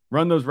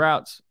 run those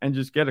routes, and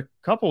just get a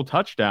couple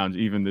touchdowns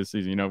even this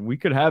season, we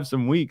could have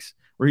some weeks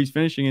where he's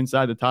finishing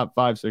inside the top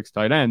 5-6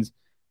 tight ends.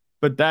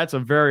 But that's a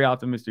very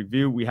optimistic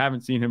view. We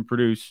haven't seen him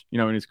produce,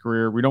 in his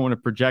career. We don't want to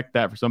project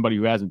that for somebody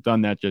who hasn't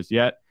done that just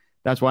yet.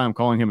 That's why I'm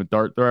calling him a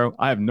dart throw.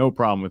 I have no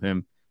problem with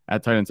him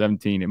at tight end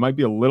 17. It might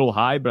be a little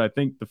high, but I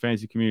think the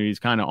fantasy community is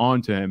kind of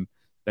on to him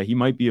that he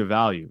might be a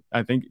value.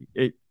 I think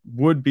it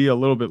would be a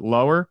little bit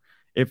lower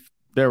if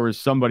there was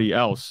somebody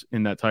else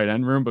in that tight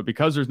end room, but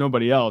because there's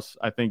nobody else,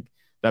 I think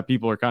that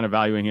people are kind of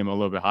valuing him a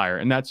little bit higher,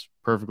 and that's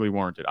perfectly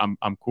warranted. I'm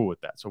cool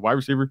with that. So wide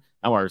receiver,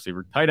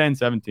 tight end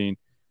 17,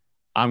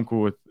 I'm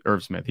cool with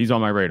Irv Smith. He's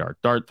on my radar.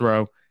 Dart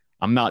throw.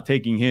 I'm not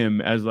taking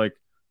him as like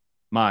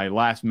my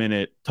last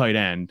minute tight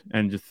end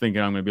and just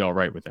thinking I'm going to be all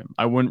right with him.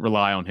 I wouldn't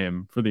rely on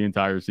him for the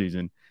entire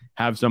season.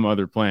 Have some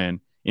other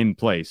plan in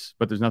place,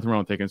 but there's nothing wrong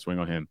with taking a swing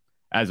on him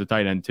as a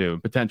tight end 2,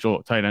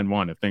 potential tight end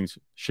 1 if things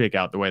shake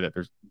out the way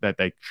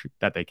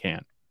that they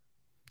can.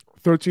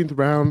 13th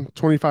round,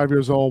 25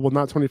 years old. Well,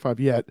 not 25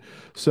 yet.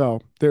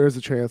 So there is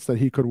a chance that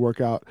he could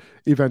work out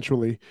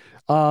eventually.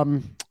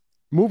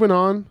 Moving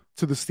on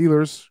to the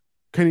Steelers,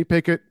 Kenny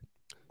Pickett,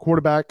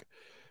 quarterback,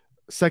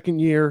 second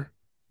year.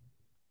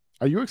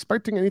 Are you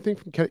expecting anything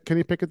from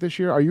Kenny Pickett this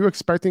year? Are you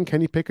expecting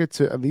Kenny Pickett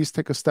to at least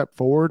take a step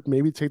forward,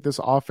 maybe take this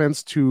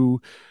offense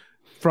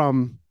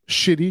from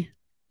shitty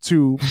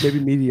to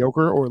maybe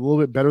mediocre or a little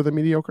bit better than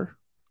mediocre?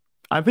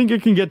 I think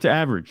it can get to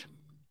average.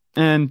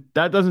 And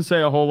that doesn't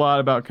say a whole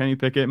lot about Kenny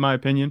Pickett, in my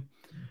opinion.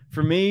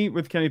 For me,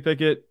 with Kenny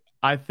Pickett,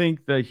 I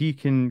think that he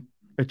can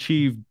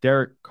achieve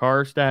Derek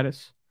Carr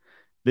status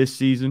this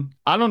season.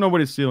 I don't know what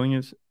his ceiling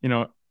is.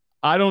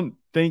 I don't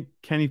think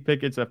Kenny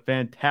Pickett's a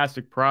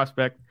fantastic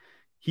prospect.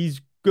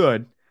 He's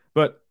good,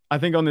 but I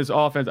think on this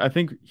offense, I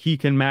think he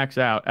can max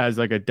out as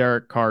like a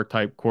Derek Carr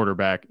type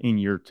quarterback in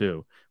year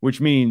 2, which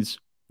means,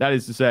 that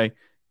is to say,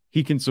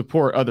 he can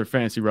support other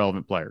fantasy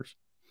relevant players,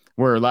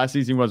 where last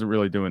season he wasn't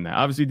really doing that.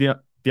 Obviously,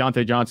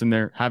 Deontay Johnson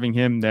there, having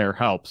him there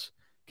helps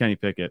Kenny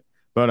Pickett.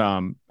 But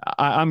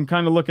I'm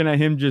kind of looking at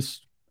him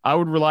I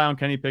would rely on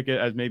Kenny Pickett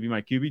as maybe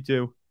my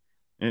QB2,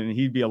 and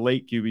he'd be a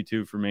late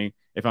QB2 for me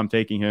if I'm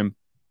taking him,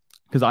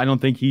 because I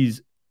don't think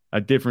he's a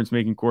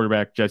difference-making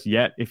quarterback just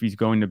yet if he's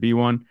going to be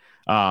one.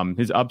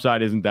 His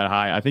upside isn't that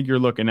high. I think you're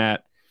looking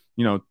at,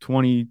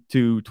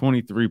 22,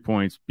 23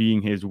 points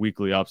being his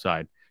weekly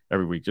upside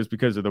every week, just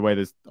because of the way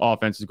this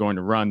offense is going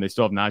to run. They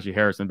still have Najee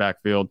Harris in the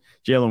backfield.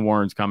 Jalen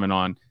Warren's coming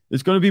on.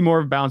 It's going to be more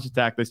of a balanced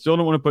attack. They still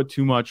don't want to put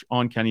too much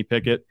on Kenny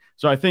Pickett.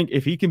 So I think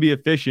if he can be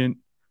efficient,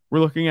 we're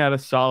looking at a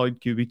solid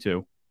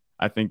QB2,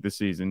 I think, this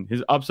season.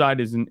 His upside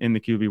isn't in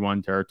the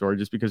QB1 territory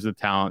just because of the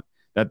talent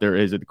that there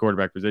is at the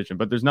quarterback position.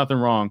 But there's nothing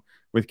wrong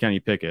with Kenny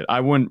Pickett.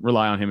 I wouldn't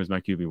rely on him as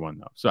my QB1,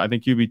 though. So I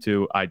think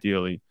QB2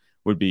 ideally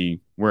would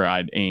be where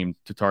I'd aim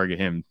to target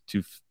him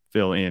to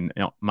fill in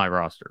my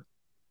roster.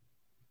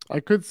 I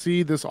could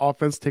see this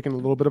offense taking a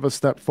little bit of a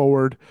step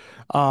forward.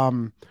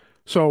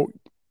 So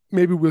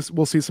maybe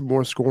we'll see some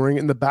more scoring.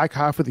 In the back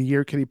half of the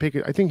year, Kenny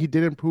Pickett, I think he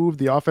did improve.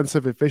 The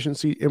offensive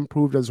efficiency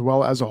improved as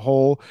well as a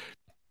whole.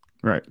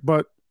 Right.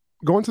 But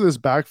going to this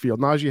backfield,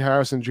 Najee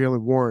Harris and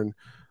Jalen Warren,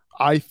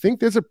 I think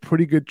there's a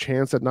pretty good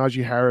chance that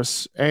Najee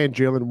Harris and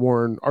Jalen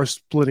Warren are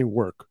splitting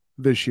work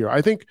this year.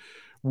 I think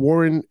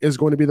Warren is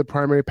going to be the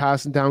primary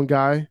passing down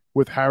guy,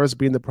 with Harris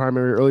being the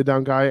primary early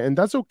down guy. And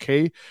that's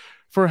okay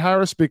for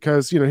Harris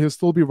because, he'll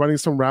still be running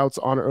some routes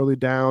on early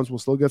downs. We'll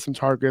still get some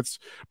targets,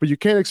 but you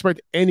can't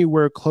expect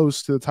anywhere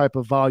close to the type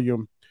of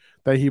volume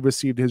that he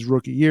received his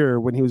rookie year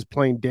when he was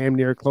playing damn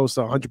near close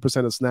to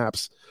 100% of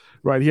snaps,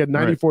 right? He had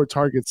 94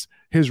 targets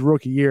his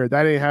rookie year.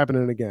 That ain't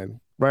happening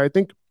again, right? I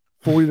think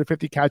 40 to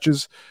 50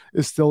 catches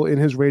is still in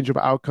his range of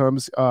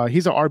outcomes.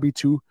 He's an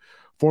RB2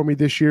 for me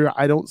this year.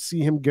 I don't see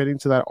him getting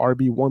to that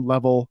RB1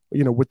 level,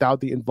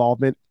 without the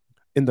involvement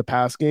in the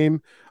pass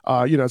game,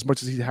 as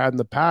much as he had in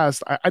the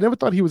past. I never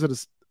thought he was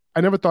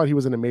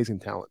an amazing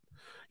talent.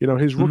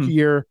 His rookie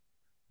year,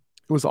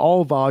 it was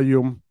all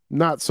volume,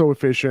 not so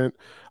efficient.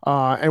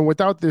 And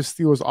without this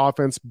Steelers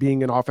offense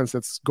being an offense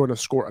that's going to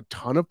score a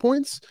ton of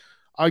points,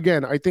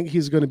 again, I think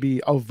he's going to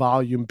be a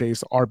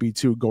volume-based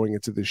RB2 going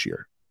into this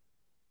year.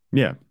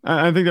 Yeah,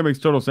 I think that makes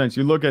total sense.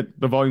 You look at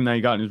the volume that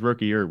he got in his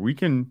rookie year, we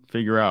can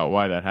figure out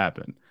why that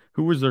happened.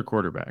 Who was their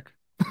quarterback?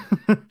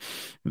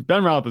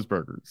 Ben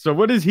Roethlisberger. So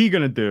what is he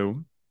going to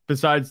do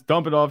besides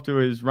dump it off to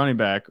his running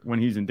back when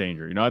he's in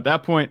danger? At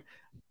that point,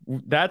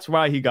 that's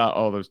why he got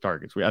all those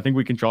targets. I think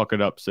we can chalk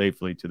it up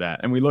safely to that.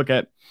 And we look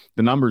at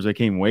the numbers that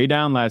came way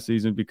down last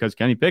season because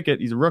Kenny Pickett,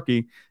 he's a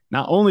rookie,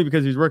 not only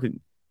because he's rookie,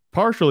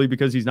 partially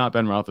because he's not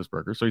Ben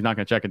Roethlisberger, so he's not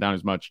going to check it down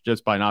as much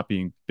just by not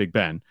being Big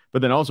Ben.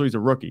 But then also he's a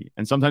rookie,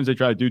 and sometimes they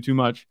try to do too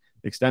much,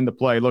 extend the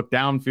play, look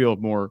downfield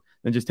more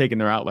than just taking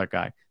their outlet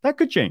guy. That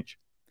could change.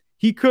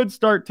 He could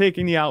start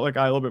taking the outlet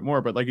guy a little bit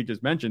more, but like you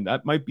just mentioned,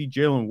 that might be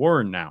Jalen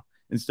Warren now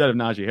instead of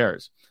Najee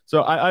Harris.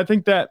 So I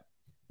think that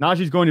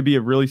Najee's going to be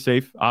a really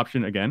safe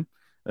option again.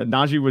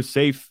 Najee was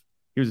safe.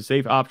 He was a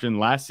safe option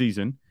last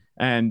season,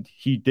 and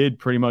he did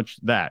pretty much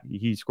that.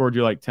 He scored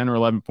you like 10 or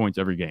 11 points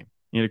every game.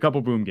 He had a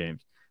couple boom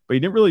games, but he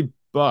didn't really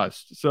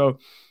bust. So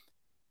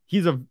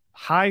he's a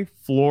high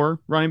floor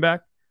running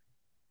back,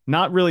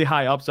 not really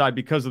high upside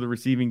because of the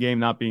receiving game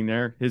not being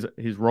there.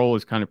 His role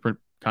is kind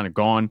of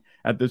gone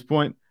at this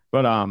point.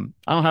 But I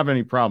don't have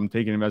any problem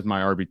taking him as my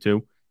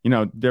RB2.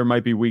 There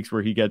might be weeks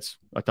where he gets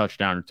a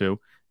touchdown or two.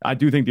 I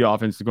do think the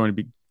offense is going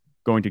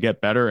to get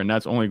better, and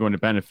that's only going to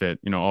benefit,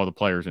 all the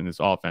players in this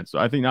offense. So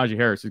I think Najee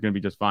Harris is going to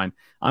be just fine.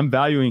 I'm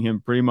valuing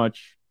him pretty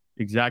much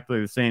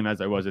exactly the same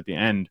as I was at the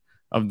end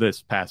of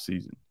this past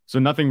season. So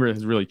nothing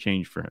has really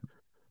changed for him.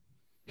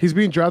 He's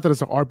being drafted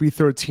as an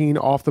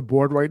RB13 off the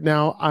board right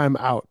now. I'm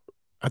out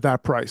at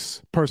that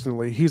price.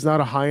 Personally, he's not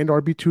a high-end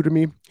RB2 to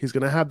me. He's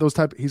going to have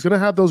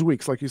those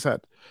weeks, like you said.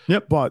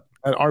 Yep. But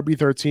at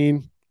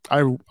RB13,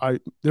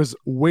 there's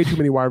way too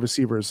many wide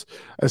receivers,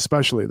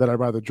 especially, that I'd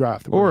rather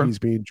draft when he's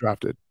being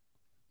drafted.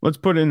 Let's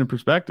put it into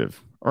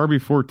perspective.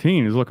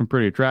 RB14 is looking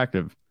pretty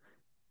attractive.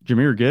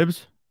 Jahmyr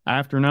Gibbs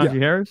after Najee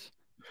Harris.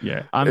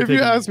 Yeah. If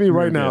you ask me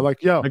right now,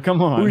 like, yo,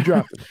 come on. who we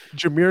drafted?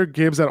 Jahmyr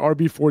Gibbs at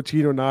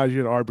RB14 or Najee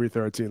at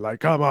RB13? Like,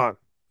 come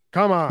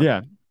on.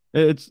 Yeah.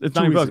 It's not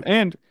even close. Easy.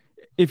 And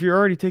if you're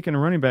already taking a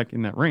running back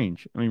in that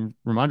range, I mean,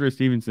 Ramondre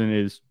Stevenson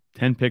is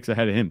 10 picks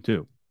ahead of him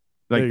too.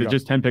 Like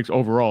just 10 picks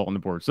overall on the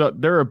board. So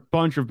there are a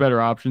bunch of better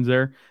options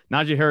there.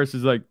 Najee Harris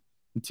is like,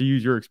 to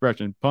use your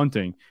expression,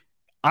 punting.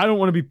 I don't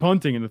want to be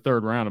punting in the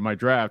third round of my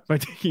draft by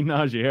taking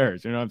Najee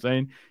Harris. You know what I'm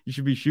saying? You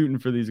should be shooting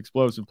for these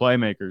explosive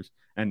playmakers.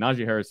 And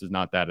Najee Harris is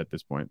not that at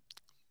this point.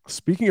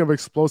 Speaking of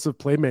explosive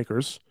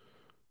playmakers,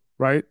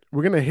 right?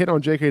 We're going to hit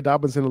on J.K.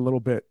 Dobbins in a little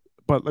bit.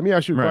 But let me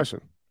ask you a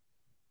question.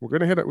 We're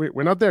going to hit it.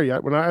 We're not there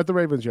yet. We're not at the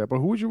Ravens yet. But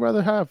who would you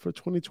rather have for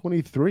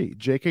 2023?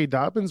 J.K.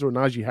 Dobbins or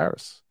Najee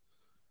Harris?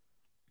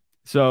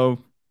 So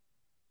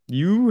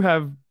you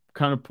have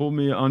kind of pulled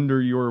me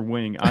under your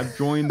wing. I've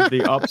joined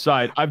the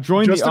upside. I've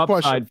joined the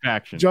upside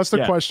faction. Just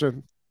a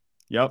question.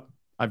 Yep.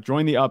 I've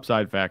joined the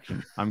upside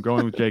faction. I'm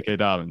going with J.K.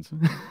 Dobbins.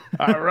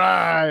 All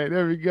right.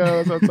 There we go.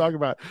 That's what I'm talking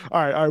about.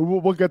 All right.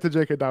 We'll get to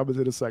J.K. Dobbins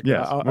in a second.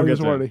 Yes, I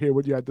just wanted to hear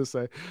what you had to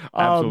say.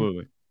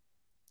 Absolutely.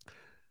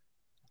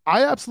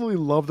 I absolutely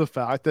love the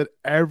fact that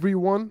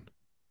everyone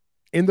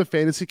in the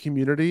fantasy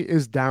community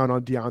is down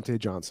on Deontay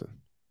Johnson.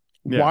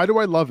 Yeah. Why do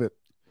I love it?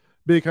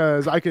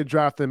 Because I could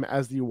draft him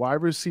as the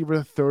wide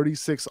receiver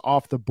 36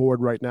 off the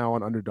board right now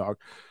on Underdog.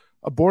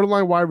 A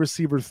borderline wide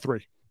receiver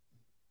 3.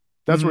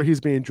 That's where he's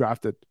being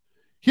drafted.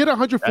 He had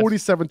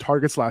 147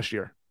 targets last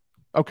year.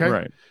 Okay?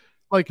 Right.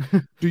 Like,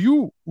 do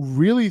you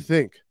really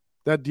think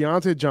that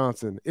Deontay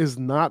Johnson is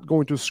not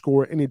going to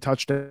score any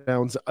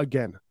touchdowns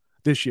again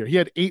this year? He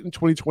had 8 in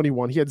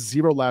 2021. He had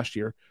 0 last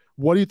year.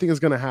 What do you think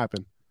is going to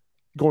happen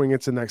going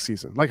into next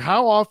season? Like,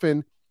 how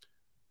often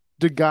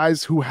do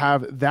guys who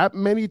have that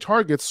many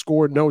targets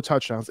score no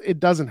touchdowns? It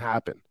doesn't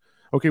happen.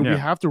 Okay, we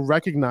have to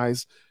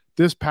recognize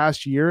this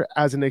past year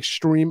as an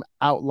extreme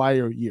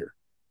outlier year.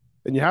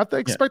 And you have to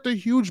expect a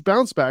huge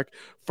bounce back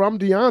from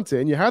Deontay,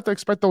 and you have to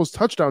expect those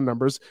touchdown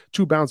numbers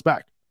to bounce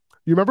back.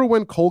 You remember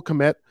when Cole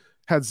Kmet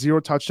had 0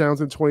 touchdowns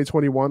in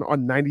 2021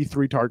 on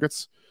 93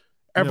 targets?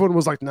 Everyone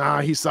was like,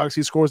 nah, he sucks.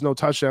 He scores no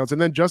touchdowns.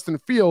 And then Justin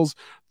Fields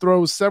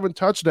throws 7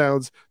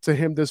 touchdowns to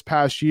him this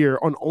past year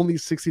on only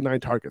 69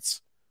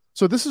 targets.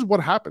 So this is what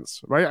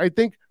happens, right? I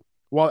think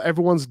while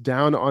everyone's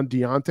down on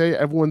Deontay,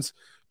 everyone's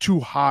too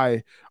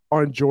high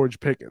on George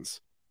Pickens.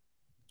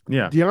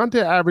 Yeah.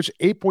 Deontay averaged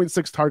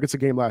 8.6 targets a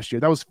game last year.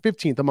 That was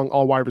 15th among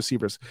all wide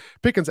receivers.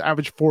 Pickens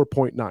averaged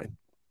 4.9.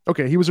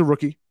 Okay, he was a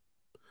rookie.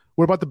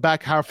 What about the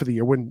back half of the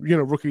year when,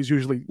 rookies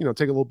usually,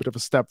 take a little bit of a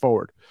step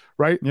forward,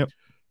 right? Yep.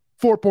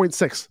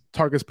 4.6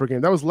 targets per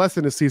game. That was less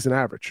than his season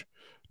average.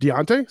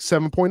 Deontay,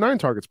 7.9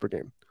 targets per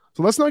game.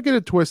 So let's not get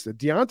it twisted.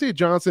 Deontay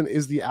Johnson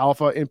is the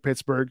alpha in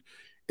Pittsburgh.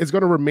 It's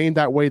going to remain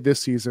that way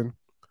this season.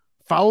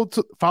 Follow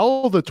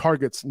the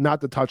targets, not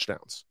the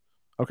touchdowns.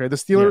 Okay, the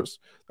Steelers,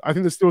 I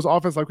think the Steelers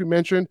offense, like we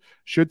mentioned,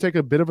 should take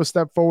a bit of a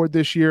step forward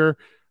this year.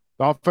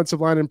 The offensive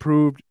line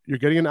improved. You're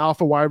getting an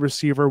alpha wide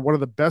receiver, one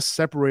of the best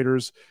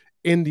separators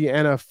in the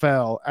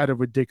NFL at a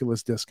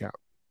ridiculous discount.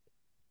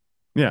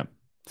 Yeah.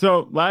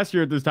 So last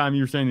year at this time,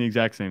 you were saying the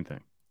exact same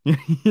thing.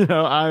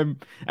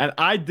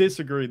 I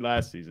disagreed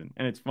last season,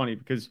 and it's funny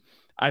because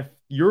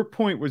your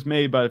point was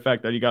made by the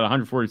fact that he got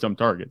 140 some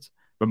targets,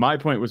 but my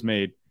point was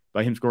made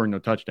by him scoring no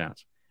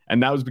touchdowns,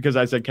 and that was because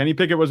I said Kenny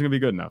Pickett wasn't going to be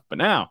good enough. But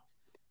now,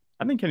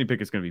 I think Kenny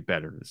Pickett's going to be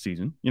better this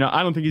season.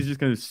 I don't think he's just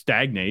going to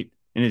stagnate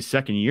in his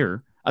second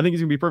year. I think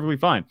he's going to be perfectly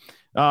fine.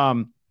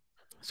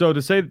 So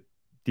to say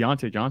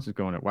Deontay Johnson's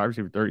going at wide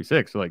receiver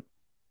 36, like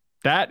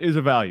that is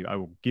a value. I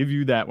will give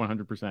you that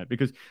 100%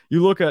 because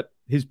you look at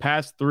his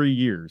past 3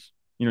 years.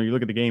 You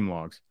look at the game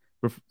logs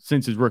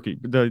since his rookie,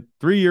 the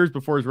 3 years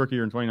before his rookie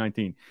year in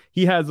 2019,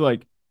 he has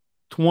like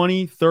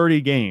 20,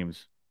 30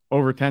 games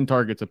over 10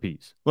 targets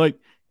apiece. Like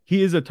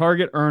he is a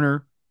target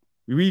earner.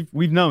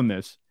 We've known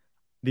this.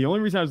 The only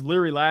reason I was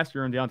leery last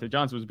year on Deontay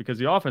Johnson was because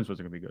the offense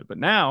wasn't going to be good. But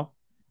now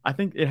I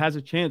think it has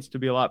a chance to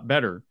be a lot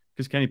better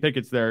because Kenny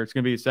Pickett's there. It's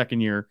going to be his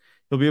second year.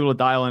 He'll be able to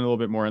dial in a little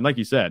bit more. And like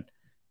you said,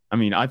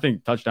 I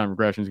think touchdown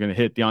regression is going to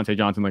hit Deontay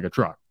Johnson like a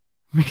truck.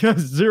 Because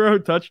 0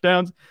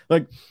 touchdowns,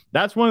 like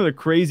that's one of the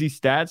crazy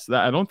stats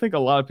that I don't think a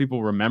lot of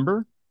people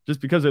remember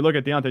just because they look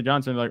at Deontay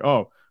Johnson and like,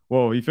 oh,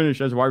 well, he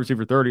finished as a wide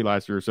receiver 30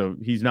 last year, so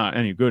he's not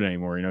any good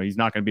anymore. He's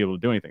not going to be able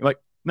to do anything. Like,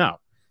 no,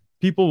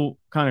 people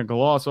kind of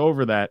gloss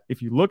over that.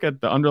 If you look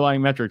at the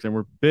underlying metrics and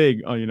we're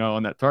big,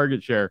 on that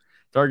target share,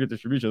 target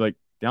distribution, like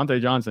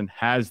Deontay Johnson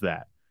has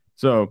that.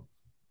 So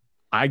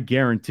I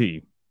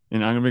guarantee,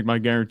 and I'm going to make my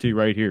guarantee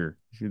right here.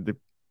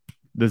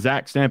 The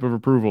Zach stamp of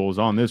approval is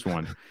on this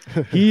one.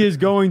 He is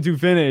going to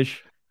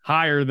finish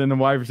higher than the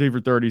wide receiver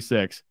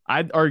 36.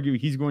 I'd argue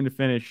he's going to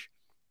finish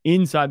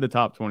inside the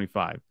top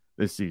 25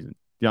 this season,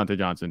 Deontay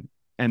Johnson.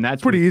 And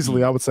that's pretty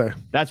easily, I would say.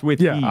 That's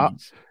with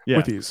ease.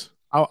 With ease.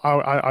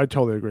 I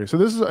totally agree. So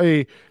this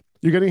is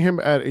you're getting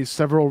him at a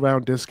several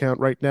round discount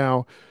right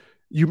now.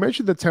 You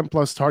mentioned the 10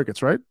 plus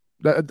targets, right?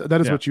 That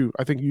is what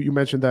I think you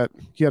mentioned that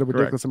he had a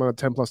ridiculous amount of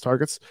 10 plus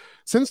targets.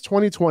 Since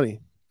 2020,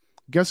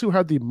 guess who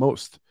had the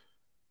most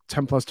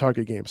 10 plus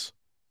target games?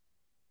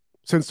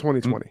 since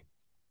 2020.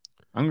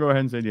 I'm going to go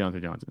ahead and say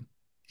Deontay Johnson.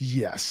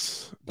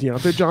 Yes.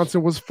 Deontay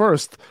Johnson was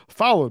first,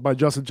 followed by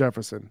Justin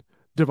Jefferson,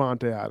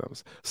 Devontae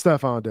Adams,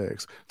 Stephon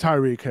Diggs,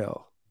 Tyreek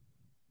Hill.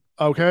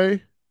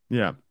 Okay?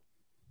 Yeah.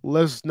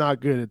 Let's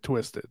not get it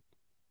twisted.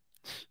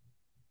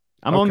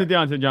 I'm on the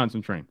Deontay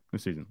Johnson train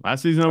this season.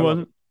 Last season I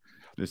wasn't.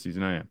 This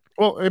season I am.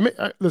 Well,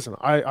 listen,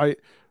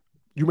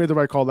 you made the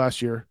right call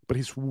last year, but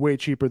he's way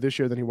cheaper this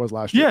year than he was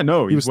last year. Yeah,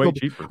 no, he's way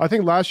cheaper. I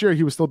think last year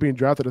he was still being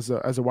drafted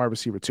as a wide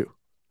receiver too.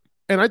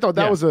 And I thought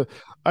that was a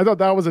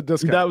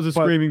discount. That was a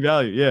screaming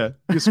value. Yeah.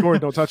 He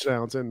scored no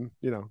touchdowns and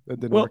it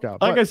didn't work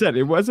out. Like I said,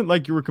 it wasn't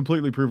like you were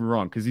completely proven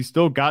wrong because he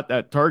still got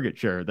that target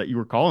share that you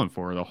were calling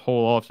for the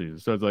whole offseason.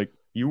 So it's like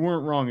you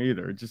weren't wrong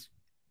either. It's just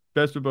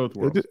best of both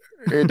worlds.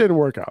 It didn't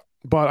work out,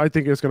 but I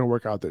think it's going to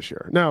work out this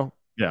year. Now,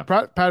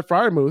 Pat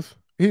Freiermuth,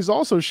 he's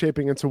also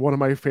shaping into one of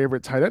my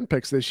favorite tight end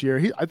picks this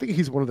year. I think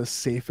he's one of the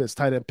safest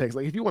tight end picks.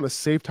 Like if you want a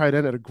safe tight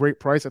end at a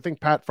great price, I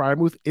think Pat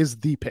Freiermuth is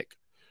the pick.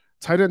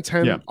 Tight end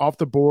 10 off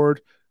the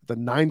board, the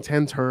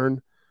 9-10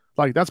 turn.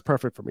 Like that's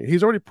perfect for me.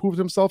 He's already proved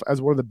himself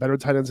as one of the better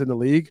tight ends in the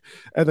league.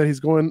 And then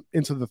he's going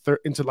into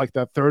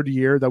that third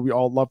year that we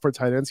all love for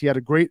tight ends. He had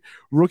a great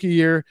rookie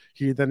year.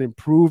 He then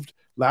improved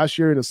last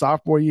year in his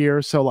sophomore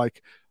year. So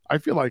like, I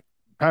feel like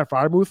Pat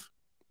Freiermuth,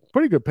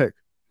 pretty good pick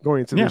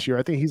going into this year.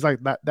 I think he's like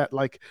that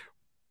like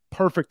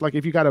perfect. Like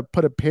if you got to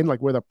put a pin,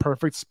 like where the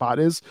perfect spot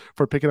is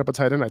for picking up a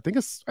tight end, I think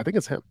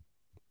it's him.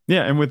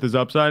 Yeah, and with his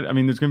upside, I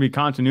mean, there's going to be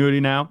continuity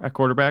now at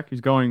quarterback.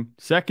 He's going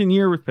second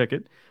year with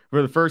Pickett.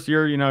 For the first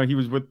year, he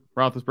was with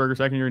Roethlisberger.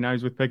 Second year, now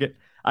he's with Pickett.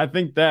 I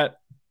think that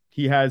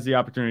he has the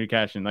opportunity to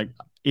cash in. Like,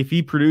 if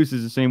he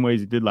produces the same way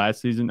as he did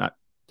last season,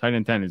 tight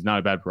end 10 is not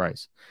a bad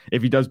price.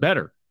 If he does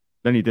better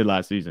than he did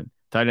last season,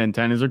 tight end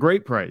 10 is a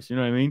great price. You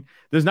know what I mean?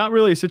 There's not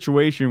really a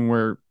situation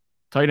where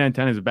tight end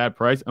 10 is a bad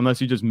price unless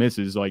he just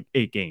misses like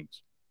 8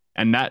 games.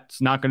 And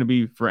that's not going to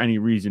be for any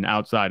reason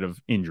outside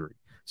of injury.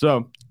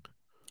 So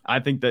I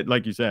think that,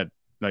 like you said,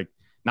 like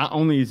not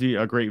only is he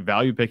a great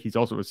value pick, he's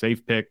also a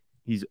safe pick.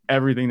 He's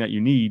everything that you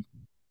need.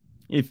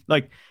 If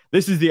like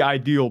this is the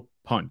ideal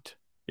punt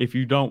if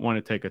you don't want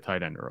to take a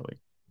tight end early,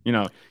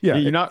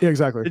 you're not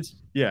exactly.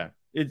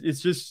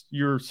 It's just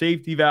your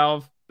safety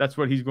valve. That's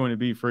what he's going to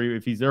be for you.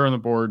 If he's there on the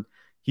board,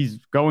 he's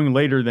going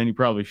later than he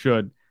probably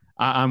should.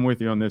 I'm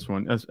with you on this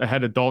one.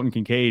 Ahead of Dalton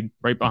Kincaid,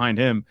 right behind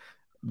him.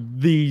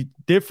 The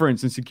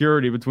difference in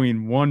security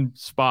between one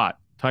spot,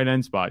 tight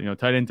end spot,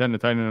 tight end 10 to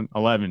tight end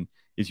 11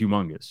 is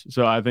humongous.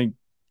 So I think,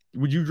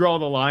 would you draw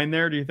the line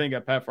there? Do you think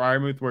at Pat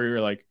Freiermuth where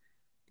you're like,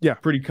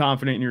 pretty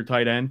confident in your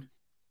tight end?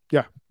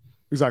 Yeah,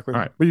 exactly. All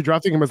right. But you're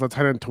drafting him as a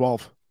tight end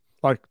 12.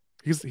 Like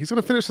he's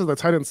going to finish as a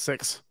tight end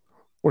 6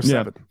 or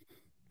 7.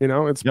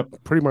 It's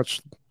pretty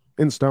much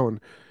in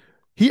stone.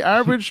 He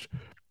averaged,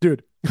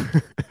 dude.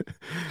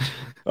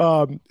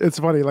 It's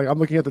funny. Like I'm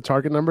looking at the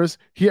target numbers.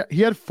 He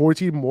had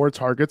 14 more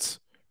targets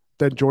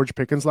than George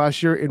Pickens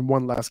last year in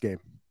one last game.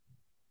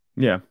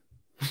 Yeah.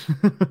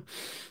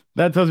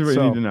 That tells you what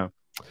you need to know.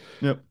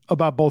 Yep.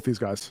 About both these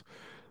guys.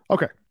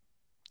 Okay.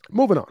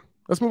 Moving on.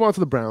 Let's move on to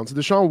the Browns.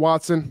 Deshaun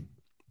Watson,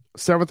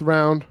 7th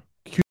round,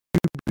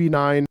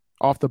 QB9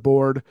 off the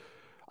board.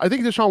 I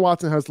think Deshaun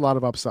Watson has a lot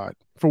of upside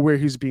for where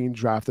he's being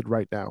drafted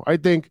right now. I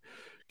think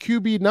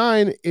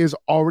QB9 is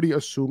already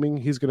assuming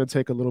he's going to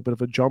take a little bit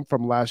of a jump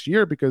from last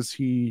year because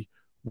he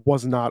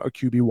was not a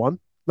QB1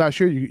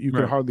 last year. You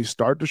could hardly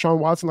start Deshaun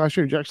Watson last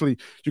year.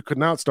 You could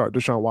not start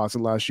Deshaun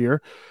Watson last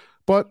year.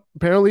 But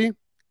apparently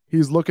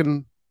he's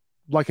looking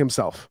like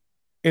himself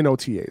in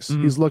OTAs.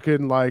 Mm-hmm. He's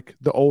looking like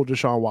the old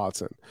Deshaun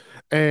Watson.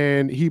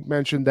 And he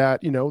mentioned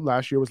that,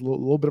 last year was a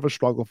little bit of a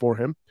struggle for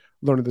him,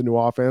 learning the new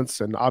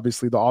offense. And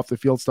obviously the off the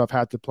field stuff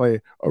had to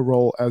play a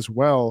role as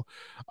well.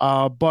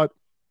 But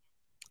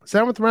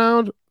 7th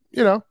round,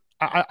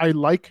 I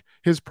like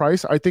his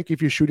price. I think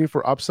if you're shooting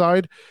for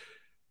upside,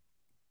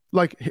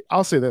 like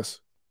I'll say this.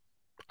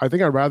 I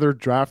think I'd rather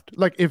draft,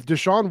 like if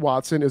Deshaun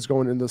Watson is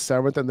going in the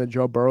 7th and then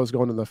Joe Burrow is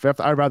going in the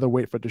 5th, I'd rather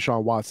wait for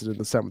Deshaun Watson in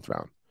the 7th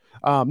round.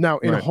 Now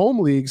in home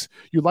leagues,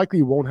 you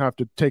likely won't have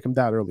to take him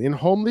that early. In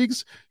home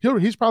leagues,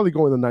 he's probably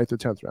going in the 9th or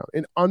 10th round.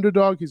 In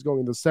underdog, he's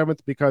going in the 7th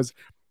because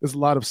there's a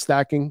lot of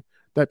stacking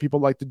that people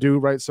like to do,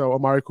 right? So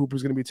Amari Cooper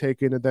is going to be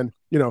taken, and then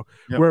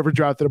wherever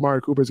drafted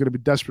Amari Cooper is going to be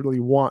desperately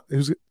want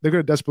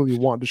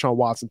Deshaun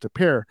Watson to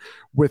pair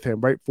with him,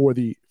 right, for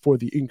the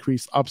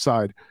increased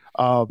upside.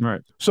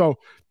 So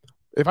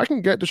if I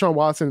can get Deshaun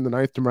Watson in the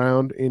 9th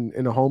round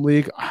in a home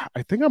league,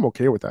 I think I'm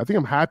okay with that. I think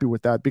I'm happy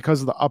with that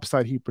because of the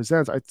upside he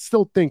presents. I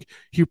still think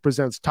he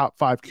presents top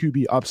 5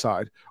 QB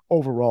upside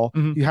overall.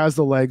 Mm-hmm. He has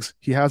the legs,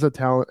 he has the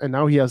talent, and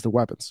now he has the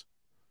weapons.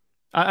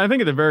 I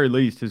think at the very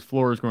least, his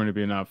floor is going to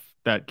be enough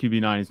that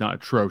QB9 is not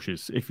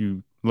atrocious if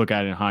you look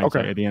at it in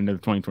hindsight at the end of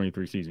the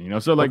 2023 season.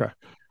 So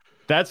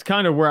that's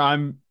kind of where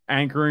I'm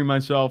anchoring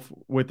myself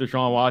with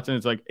Deshaun Watson.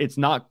 It's like, it's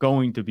not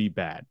going to be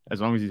bad as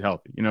long as he's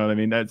healthy. You know what I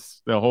mean?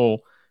 That's the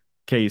whole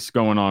case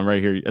going on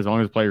right here. As long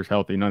as the player's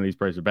healthy, none of these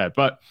prices are bad.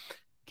 But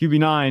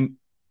QB9,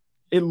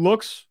 it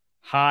looks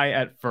high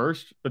at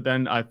first, but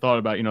then I thought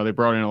about, they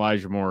brought in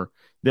Elijah Moore.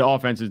 the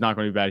offense is not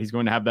going to be bad. He's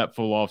going to have that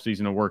full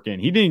offseason to work in.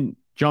 He didn't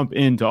jump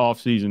into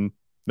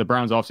the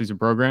Browns offseason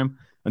program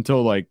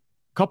until like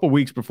a couple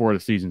weeks before the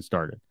season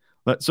started.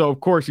 So, of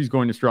course, he's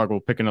going to struggle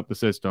picking up the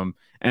system,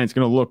 and it's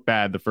going to look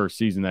bad the first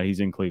season that he's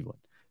in Cleveland.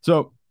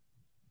 So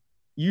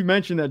you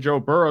mentioned that Joe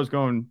Burrow's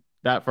going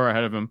that far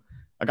ahead of him.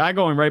 A guy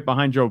going right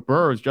behind Joe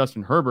Burrow is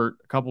Justin Herbert,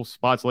 a couple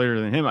spots later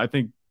than him. I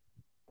think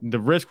the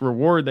risk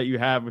reward that you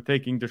have with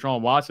taking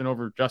Deshaun Watson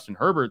over Justin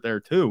Herbert there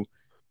too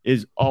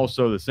is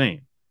also the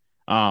same.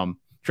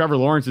 Trevor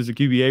Lawrence is a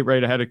QB8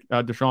 right ahead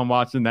of Deshaun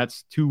Watson.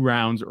 That's 2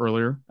 rounds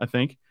earlier, I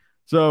think.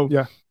 So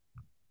yeah,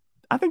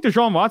 I think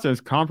Deshaun Watson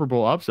has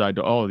comparable upside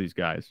to all of these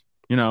guys,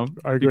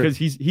 because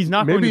he's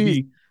not going to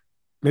be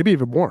maybe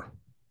even more.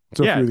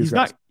 So yeah, he's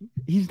not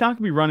going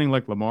to be running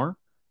like Lamar,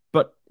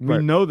 but we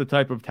know the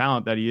type of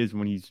talent that he is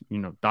when he's,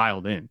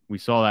 dialed in. We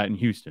saw that in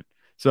Houston.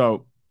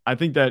 So I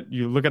think that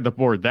you look at the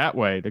board that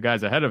way, the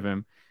guys ahead of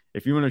him,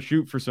 if you want to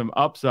shoot for some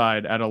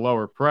upside at a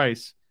lower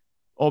price,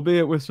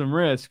 albeit with some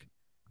risk,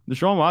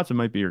 Deshaun Watson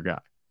might be your guy.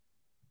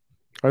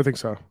 I think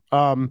so.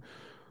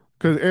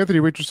 Because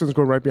Anthony Richardson's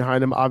going right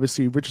behind him.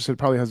 Obviously, Richardson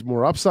probably has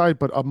more upside,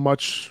 but a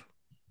much,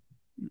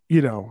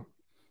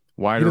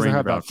 wider he doesn't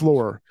have that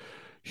floor.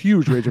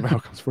 Huge range of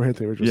outcomes for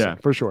Anthony Richardson,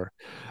 for sure.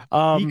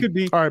 He could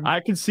be. Right. I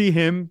could see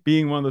him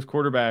being one of those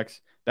quarterbacks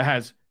that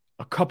has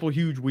a couple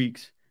huge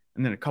weeks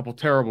and then a couple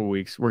terrible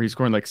weeks where he's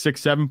scoring like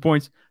 6-7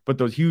 points, but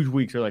those huge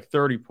weeks are like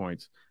 30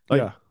 points.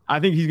 I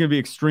think he's going to be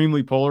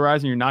extremely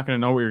polarizing. You're not going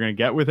to know what you're going to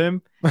get with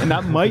him, and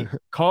that might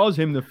cause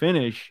him to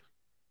finish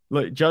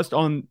just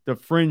on the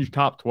fringe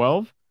top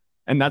 12,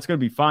 and that's going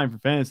to be fine for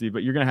fantasy.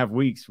 But you're going to have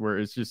weeks where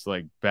it's just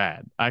like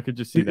bad. I could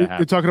just see that happen.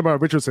 You're talking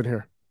about Richardson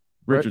here.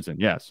 Richardson,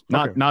 right? Yes.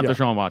 Not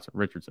Deshaun Watson.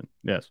 Richardson,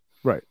 yes.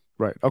 Right.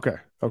 Okay.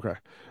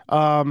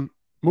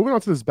 Moving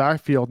on to this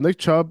backfield, Nick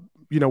Chubb,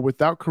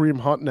 without Kareem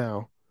Hunt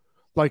now,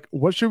 like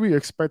what should we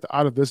expect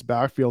out of this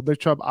backfield? Nick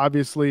Chubb,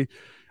 obviously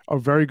a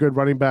very good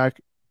running back,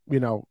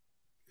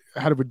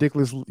 had a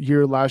ridiculous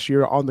year last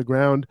year on the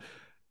ground,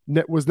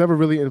 was never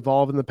really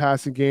involved in the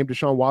passing game.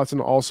 Deshaun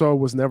Watson also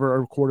was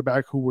never a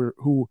quarterback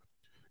who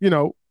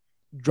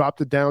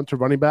dropped it down to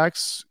running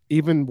backs,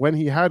 even when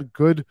he had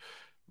good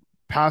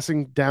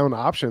passing down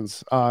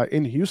options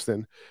in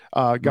Houston,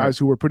 guys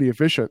who were pretty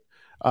efficient,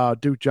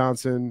 Duke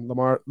Johnson,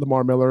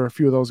 Lamar Miller, a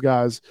few of those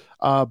guys.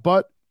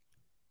 But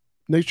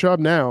Nick Chubb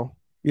now,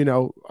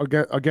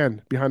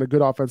 again, behind a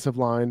good offensive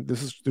line,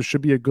 this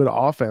should be a good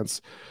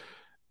offense.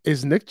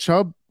 Is Nick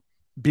Chubb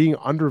being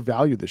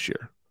undervalued this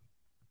year?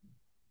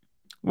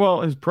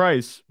 Well, his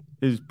price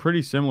is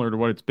pretty similar to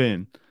what it's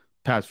been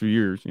past few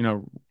years.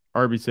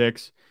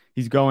 RB6,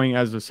 he's going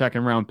as a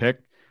 2nd round pick.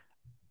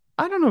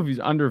 I don't know if he's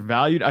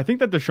undervalued. I think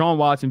that Deshaun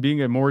Watson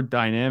being a more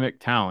dynamic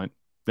talent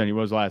than he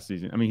was last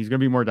season. I mean, he's going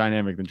to be more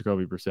dynamic than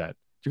Jacoby Brissett.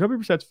 Jacoby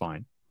Brissett's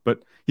fine,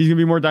 but he's going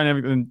to be more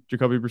dynamic than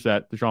Jacoby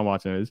Brissett, Deshaun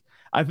Watson is.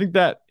 I think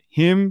that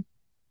him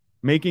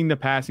making the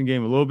passing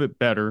game a little bit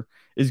better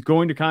is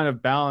going to kind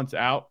of balance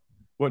out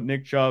what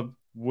Nick Chubb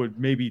would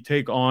maybe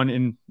take on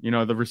in,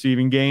 the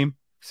receiving game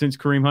since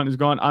Kareem Hunt is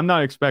gone. I'm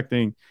not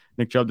expecting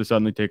Nick Chubb to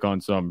suddenly take on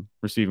some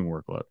receiving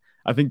workload.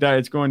 I think that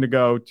it's going to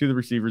go to the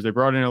receivers. They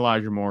brought in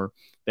Elijah Moore.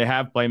 They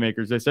have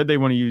playmakers. They said they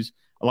want to use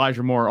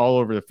Elijah Moore all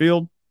over the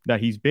field, that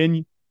he's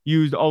been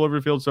used all over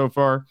the field so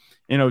far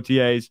in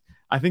OTAs.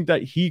 I think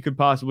that he could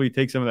possibly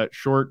take some of that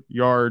short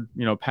yard,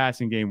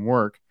 passing game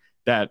work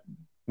that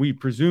we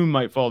presume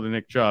might fall to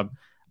Nick Chubb.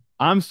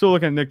 I'm still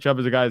looking at Nick Chubb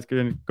as a guy that's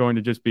going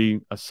to just be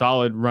a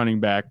solid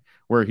running back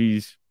where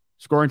he's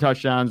scoring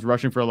touchdowns,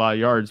 rushing for a lot of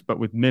yards, but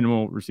with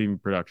minimal receiving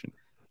production.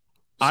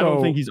 I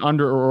don't think he's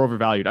under or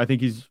overvalued. I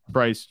think he's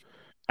priced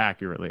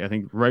accurately. I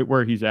think right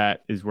where he's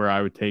at is where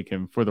I would take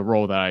him for the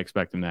role that I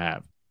expect him to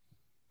have.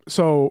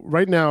 So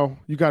right now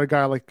you got a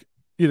guy like,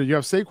 you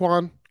have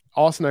Saquon,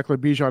 Austin Eckler,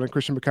 Bijan, and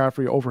Christian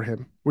McCaffrey over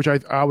him, which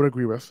I would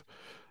agree with.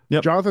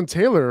 Yep. Jonathan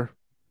Taylor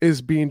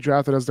is being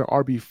drafted as the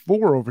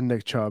RB4 over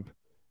Nick Chubb.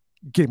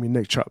 Give me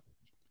Nick Chubb.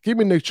 Give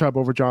me Nick Chubb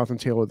over Jonathan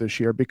Taylor this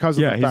year because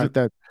of the fact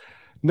that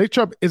Nick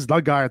Chubb is the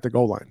guy at the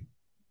goal line.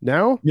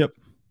 Now, we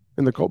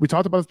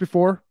talked about this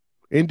before.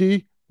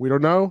 Indy, we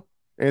don't know.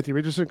 Anthony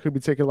Richardson could be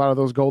taking a lot of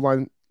those goal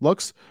line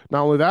looks.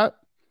 Not only that,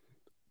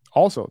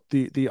 also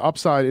the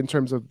upside in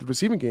terms of the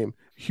receiving game,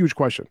 huge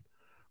question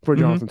for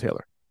Jonathan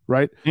Taylor,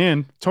 right?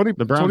 And the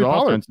Browns'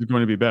 offense is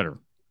going to be better.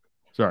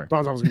 Sorry.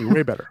 Browns' offense is going to be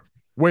way better.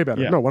 Way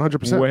better. No,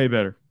 100%. Way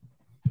better.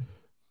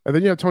 And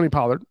then you have Tony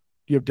Pollard.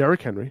 You have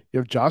Derrick Henry. You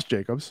have Josh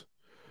Jacobs.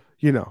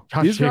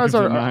 These guys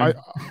are.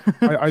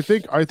 I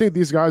think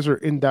these guys are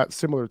in that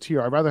similar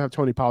tier. I'd rather have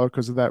Tony Pollard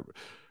because of that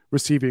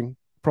receiving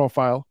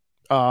profile.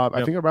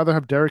 I think I'd rather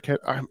have Derrick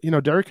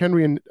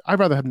Henry, and I'd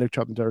rather have Nick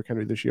Chubb than Derrick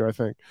Henry this year, I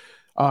think.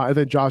 And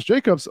then Josh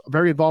Jacobs,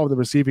 very involved in the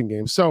receiving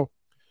game. So,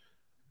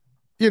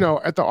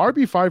 at the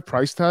RB5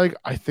 price tag,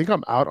 I think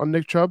I'm out on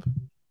Nick Chubb.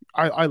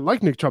 I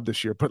like Nick Chubb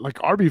this year, but like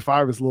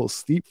RB5 is a little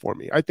steep for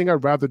me. I think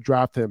I'd rather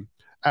draft him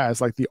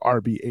as like the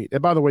RB8.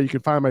 And by the way, you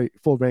can find my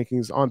full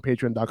rankings on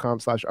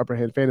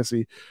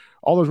patreon.com/upperhandfantasy.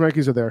 All those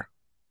rankings are there.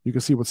 You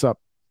can see what's up.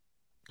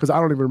 because I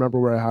don't even remember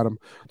where I had him,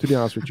 to be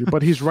honest with you.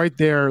 But he's right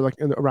there, like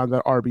around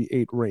that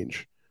RB8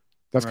 range.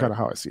 That's kind of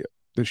how I see it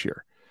this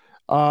year.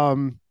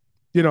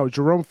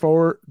 Jerome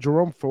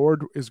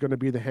Ford is going to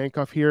be the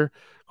handcuff here.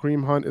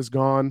 Kareem Hunt is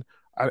gone.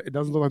 It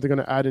doesn't look like they're going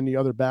to add any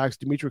other backs.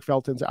 Demetric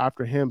Felton's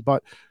after him,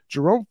 but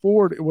Jerome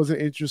Ford, it was an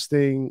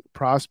interesting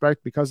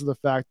prospect because of the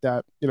fact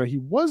that, he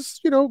was,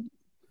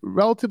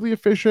 relatively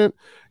efficient.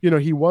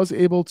 He was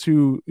able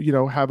to,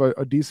 have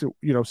a decent,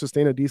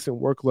 sustain a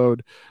decent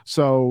workload.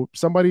 So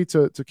somebody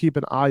to keep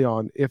an eye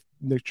on if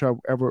Nick Chubb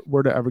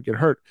were to ever get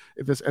hurt.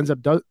 If this ends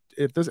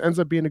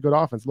up being a good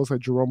offense, it looks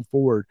like Jerome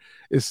Ford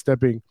is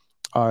stepping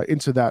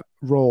into that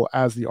role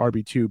as the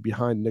RB2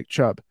 behind Nick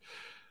Chubb.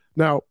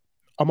 Now,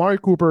 Amari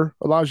Cooper,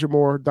 Elijah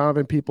Moore,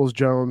 Donovan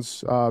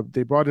Peoples-Jones,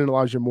 they brought in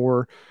Elijah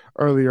Moore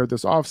earlier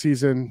this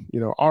offseason.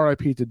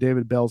 RIP to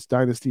David Bell's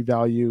dynasty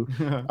value.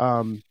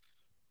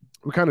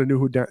 We kind of knew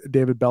who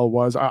David Bell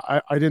was.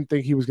 I didn't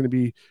think he was going to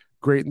be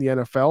great in the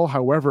NFL.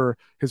 However,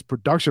 his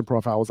production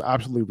profile was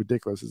absolutely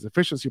ridiculous. His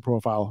efficiency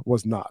profile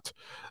was not.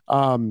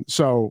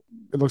 So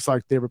it looks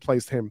like they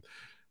replaced him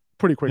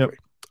pretty quickly.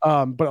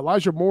 Yep. But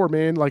Elijah Moore,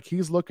 man, like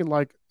he's looking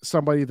like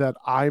somebody that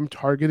I'm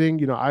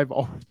targeting. I've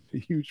always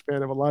been a huge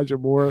fan of Elijah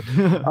Moore.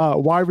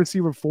 Wide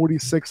receiver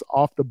 46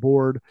 off the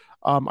board.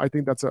 I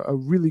think that's a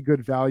really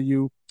good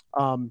value.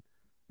 On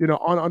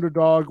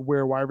Underdog,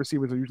 where wide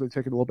receivers are usually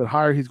taken a little bit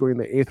higher, he's going in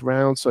the 8th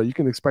round. So you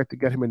can expect to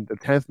get him in the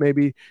 10th,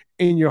 maybe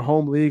in your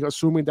home league,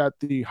 assuming that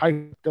the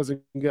hype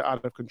doesn't get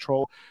out of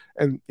control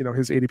and,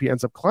 his ADP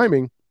ends up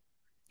climbing.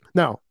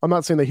 Now, I'm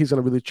not saying that he's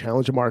going to really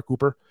challenge Amari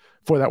Cooper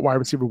for that wide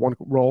receiver 1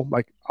 role.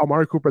 Like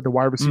Amari Cooper at the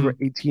wide receiver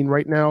 18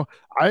 right now,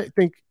 I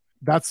think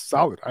that's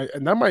solid.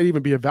 And that might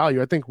even be a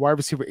value. I think wide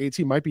receiver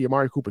 18 might be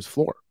Amari Cooper's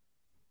floor.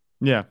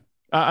 Yeah.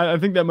 I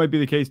think that might be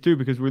the case too,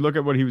 because we look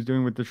at what he was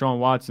doing with Deshaun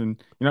Watson.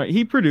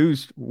 He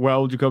produced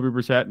well Jacoby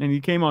Brissett, and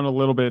he came on a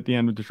little bit at the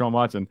end with Deshaun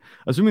Watson.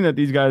 Assuming that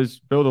these guys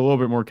build a little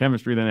bit more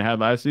chemistry than they had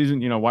last season,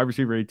 wide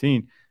receiver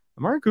 18,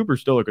 Amari Cooper's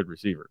still a good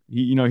receiver.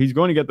 He's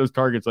going to get those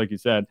targets, like you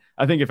said.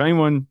 I think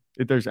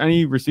if there's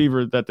any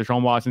receiver that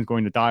Deshaun Watson's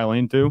going to dial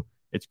into,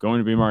 it's going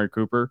to be Amari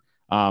Cooper.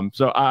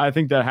 So I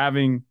think that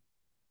having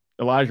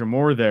Elijah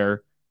Moore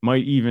there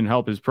might even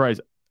help his price.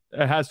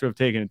 It has to have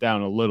taken it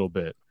down a little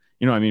bit.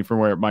 From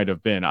where it might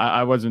have been.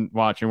 I wasn't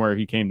watching where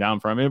he came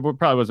down from. It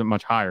probably wasn't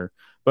much higher.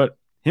 But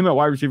him at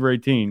wide receiver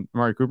 18,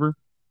 Amari Cooper,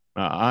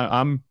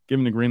 I'm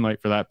giving the green light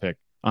for that pick,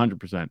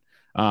 100%.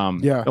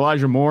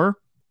 Elijah Moore.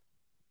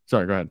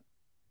 Sorry, go ahead.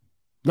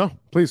 No,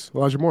 please,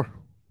 Elijah Moore.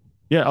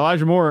 Yeah,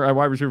 Elijah Moore at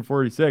wide receiver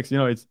 46.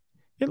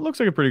 It looks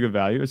like a pretty good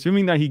value.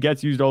 Assuming that he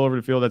gets used all over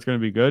the field, that's going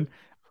to be good.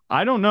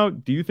 I don't know.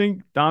 Do you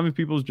think Donovan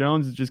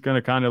Peoples-Jones is just going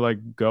to kind of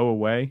like go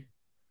away?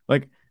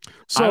 Like,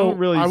 so I don't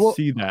really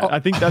see that. I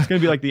think that's going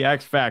to be like the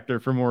X factor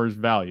for Moore's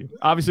value.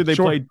 Obviously, they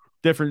play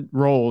different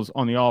roles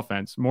on the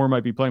offense. Moore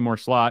might be playing more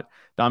slot.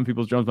 Donovan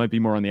Peoples-Jones might be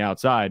more on the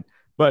outside.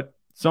 But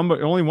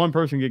only one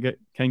person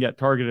can get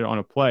targeted on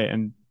a play.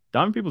 And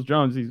Donovan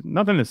Peoples-Jones, he's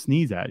nothing to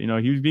sneeze at. He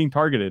was being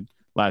targeted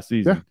last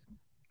season. Yeah.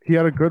 He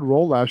had a good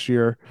role last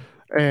year,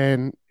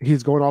 and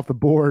he's going off the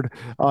board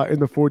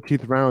in the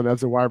 14th round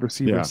as a wide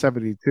receiver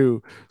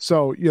 72.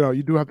 So,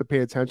 you do have to pay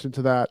attention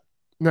to that.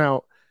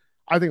 Now,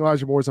 I think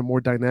Elijah Moore is a more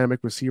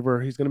dynamic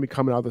receiver. He's going to be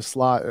coming out of the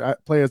slot,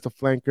 play as the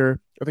flanker.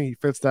 I think he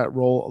fits that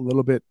role a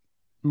little bit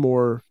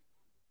more,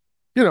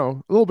 a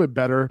little bit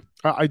better.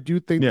 I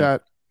do think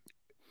that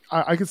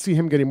I could see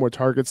him getting more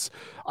targets.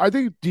 I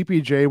think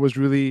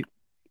DPJ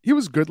he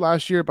was good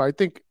last year, but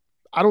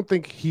I don't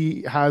think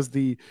he has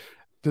the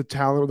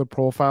talent or the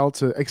profile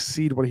to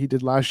exceed what he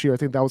did last year. I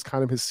think that was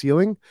kind of his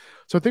ceiling.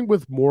 So I think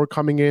with Moore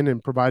coming in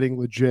and providing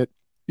legit,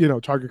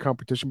 target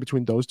competition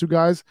between those two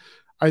guys,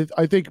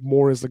 I think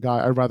Moore is the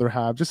guy I'd rather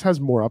have. Just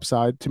has more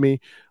upside to me,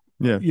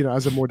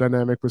 as a more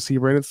dynamic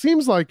receiver. And it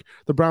seems like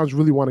the Browns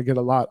really want to get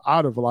a lot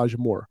out of Elijah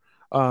Moore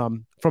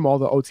from all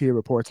the OTA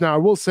reports. Now, I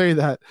will say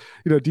that,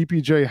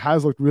 DPJ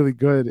has looked really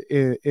good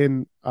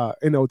in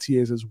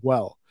OTAs as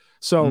well.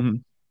 So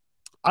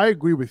I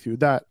agree with you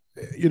that,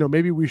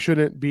 maybe we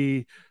shouldn't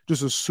be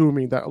just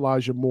assuming that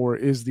Elijah Moore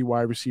is the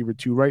wide receiver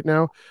 2 right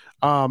now.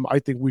 I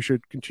think we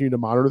should continue to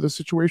monitor the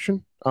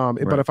situation.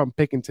 But if I'm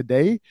picking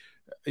today,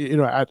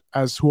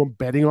 as who I'm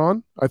betting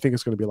on, I think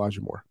it's going to be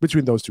Elijah Moore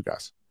between those two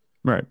guys.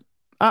 Right.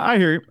 I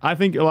hear you. I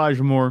think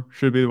Elijah Moore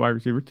should be the wide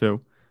receiver 2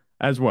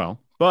 as well.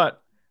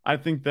 But I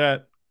think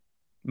that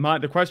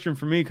the question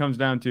for me comes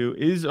down to,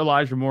 is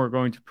Elijah Moore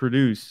going to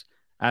produce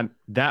at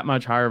that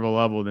much higher of a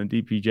level than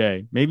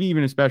DPJ? Maybe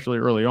even especially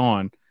early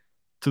on,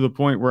 to the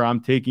point where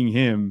I'm taking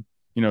him,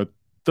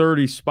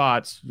 30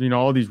 spots,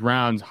 all these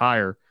rounds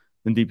higher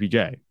than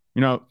DPJ.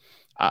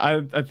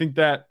 I think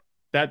that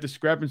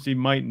discrepancy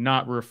might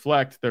not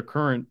reflect the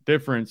current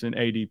difference in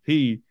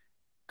ADP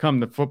come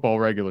the football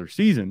regular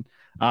season.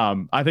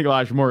 I think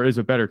Elijah Moore is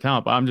a better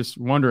talent, but I'm just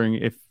wondering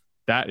if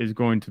that is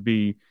going to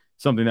be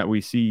something that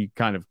we see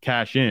kind of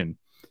cash in.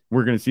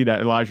 We're going to see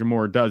that Elijah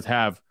Moore does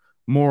have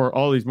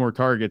all these more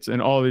targets and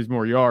all these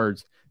more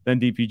yards than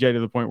DPJ, to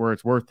the point where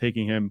it's worth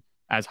taking him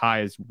as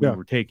high as we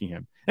were taking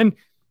him. And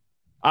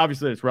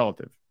obviously it's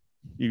relative.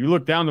 You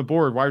look down the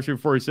board, wide receiver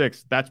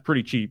 46, that's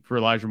pretty cheap for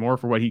Elijah Moore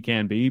for what he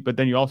can be. But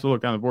then you also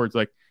look down the board, it's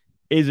like,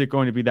 is it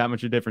going to be that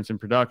much of a difference in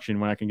production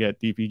when I can get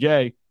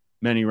DPJ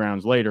many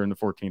rounds later in the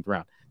 14th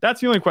round? That's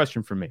the only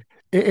question for me.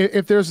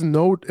 If there's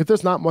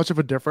not much of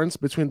a difference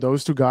between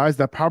those two guys,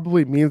 that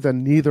probably means that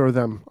neither of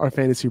them are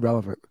fantasy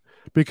relevant,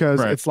 because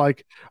it's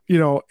like,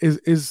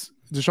 is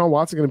Deshaun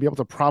Watson going to be able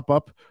to prop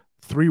up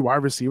 3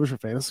 wide receivers for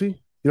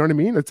fantasy? You know what I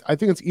mean? I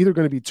think it's either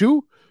going to be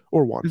 2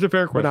 or 1. It's a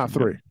fair question, but not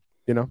 3.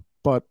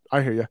 But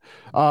I hear you.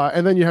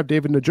 And then you have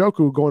David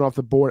Njoku going off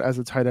the board as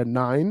a tight end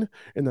 9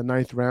 in the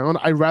 9th round.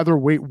 I'd rather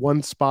wait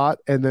one spot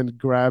and then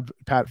grab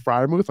Pat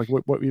Freiermuth, like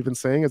what we've been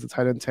saying, as a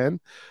tight end 10.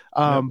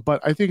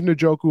 But I think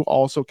Njoku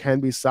also can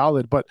be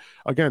solid. But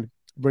again,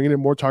 bringing in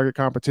more target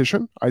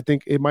competition, I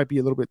think it might be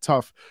a little bit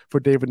tough for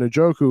David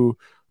Njoku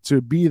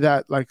to be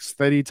that like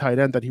steady tight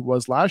end that he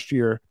was last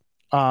year,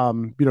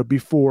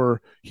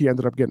 before he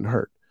ended up getting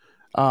hurt.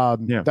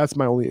 That's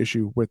my only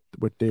issue with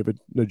David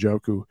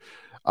Njoku.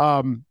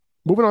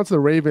 Moving on to the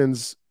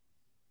Ravens,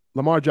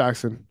 Lamar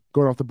Jackson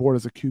going off the board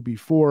as a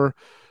QB4.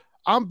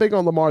 I'm big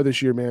on Lamar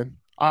this year, man.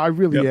 I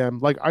really am.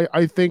 Like,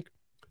 I think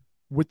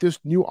with this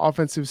new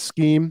offensive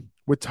scheme,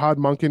 with Todd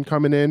Monken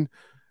coming in,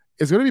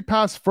 it's going to be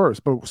pass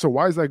first. But so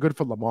why is that good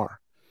for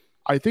Lamar?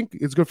 I think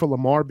it's good for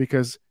Lamar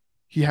because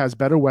he has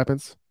better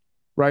weapons,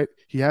 right?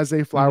 He has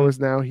Zay Flowers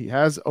now. He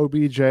has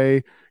OBJ.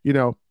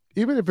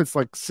 Even if it's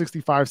like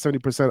 65,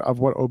 70% of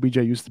what OBJ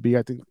used to be,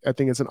 I think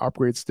it's an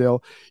upgrade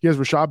still. He has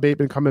Rashad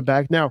Bateman coming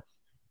back. Now,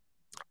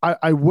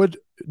 I would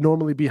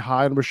normally be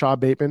high on Rashad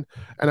Bateman,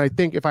 and I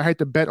think if I had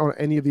to bet on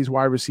any of these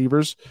wide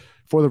receivers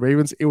for the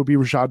Ravens, it would be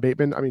Rashad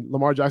Bateman. I mean,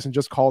 Lamar Jackson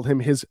just called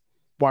him his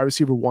wide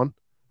receiver 1,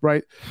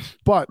 right?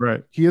 But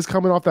he is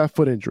coming off that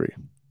foot injury,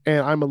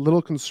 and I'm a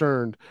little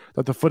concerned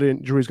that the foot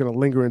injury is going to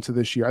linger into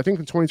this year. I think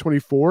in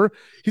 2024,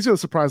 he's going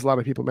to surprise a lot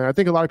of people, man. I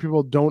think a lot of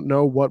people don't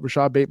know what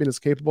Rashad Bateman is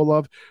capable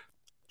of.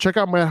 Check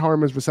out Matt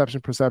Harmon's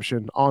reception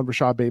perception on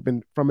Rashad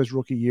Bateman from his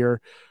rookie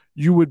year.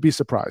 You would be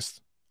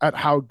surprised at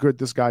how good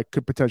this guy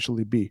could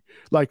potentially be.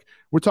 Like,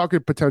 we're talking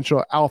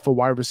potential alpha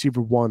wide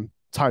receiver 1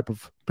 type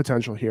of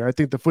potential here. I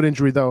think the foot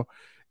injury, though,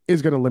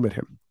 is going to limit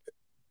him.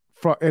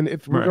 And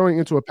if we're going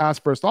into a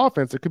pass-first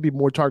offense, there could be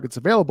more targets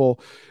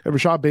available, and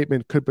Rashad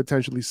Bateman could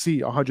potentially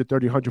see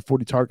 130,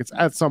 140 targets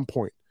at some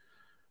point.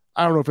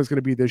 I don't know if it's going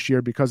to be this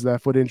year because of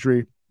that foot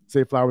injury.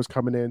 Zay Flowers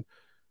coming in.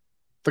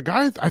 The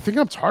guy I think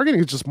I'm targeting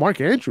is just Mark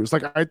Andrews.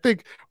 Like, I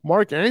think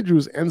Mark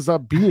Andrews ends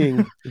up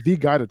being the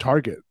guy to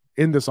target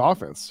in this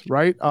offense,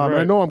 right?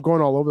 I know I'm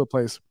going all over the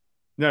place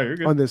you're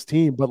good. on this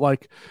team, but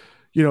like,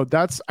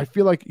 I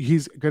feel like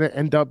he's going to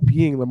end up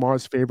being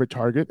Lamar's favorite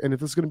target. And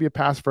if this is going to be a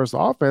pass-first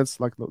offense,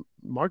 like,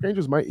 Mark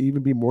Andrews might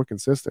even be more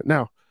consistent.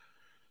 Now,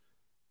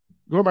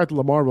 going back to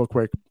Lamar real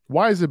quick,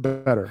 why is it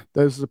better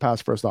that this is a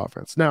pass-first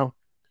offense? Now,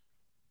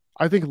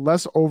 I think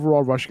less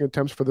overall rushing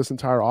attempts for this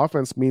entire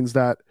offense means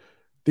that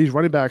these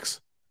running backs,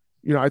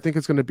 I think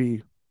it's going to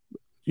be,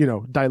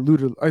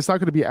 diluted. It's not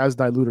going to be as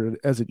diluted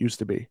as it used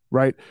to be,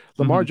 right?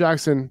 Lamar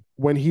Jackson,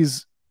 when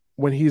he's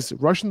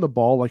rushing the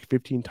ball like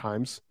 15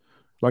 times,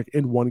 like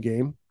in one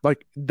game,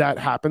 like that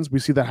happens. We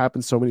see that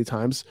happen so many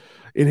times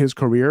in his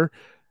career.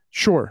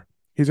 Sure,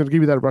 he's going to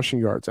give you that rushing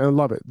yards, and I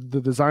love it. The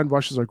design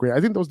rushes are great.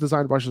 I think those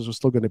design rushes are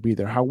still going to be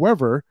there.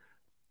 However,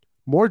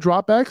 more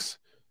dropbacks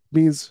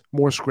means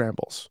more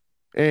scrambles.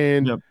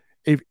 And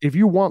if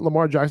you want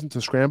Lamar Jackson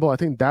to scramble, I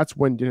think that's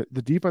when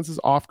the defense is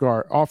off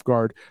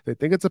guard. They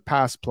think it's a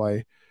pass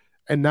play,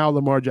 and now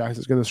Lamar Jackson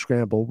is going to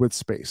scramble with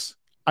space.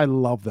 I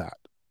love that.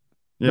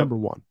 Number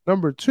one.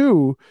 Number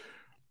two,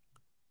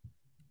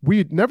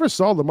 we never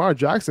saw Lamar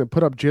Jackson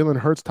put up Jalen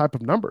Hurts type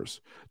of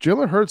numbers.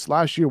 Jalen Hurts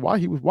last year, why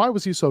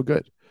was he so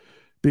good?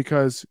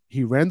 Because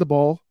he ran the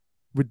ball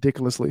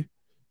ridiculously,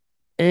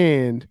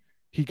 and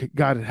he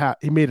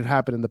made it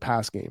happen in the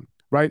pass game.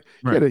 Right?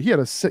 He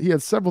had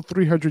several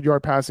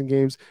 300-yard passing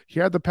games. He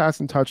had the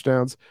passing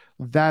touchdowns.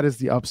 That is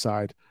the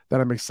upside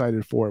that I'm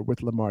excited for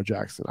with Lamar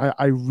Jackson.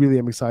 I really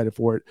am excited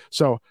for it.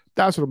 So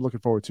that's what I'm looking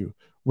forward to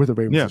with the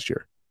Ravens this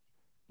year.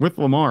 With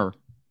Lamar,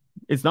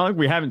 it's not like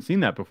we haven't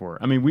seen that before.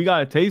 I mean, we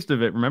got a taste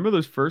of it. Remember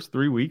those first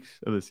 3 weeks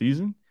of the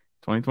season,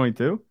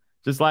 2022,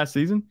 just last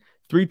season?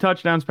 3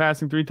 touchdowns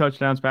passing, 3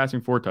 touchdowns passing,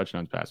 4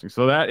 touchdowns passing.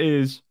 So that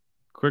is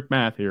quick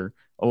math here.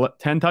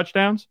 10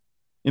 touchdowns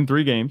in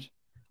 3 games.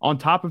 On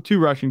top of 2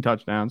 rushing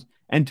touchdowns,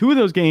 and 2 of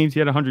those games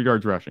he had 100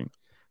 yards rushing.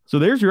 So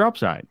there's your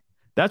upside.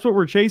 That's what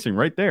we're chasing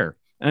right there.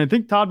 And I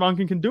think Todd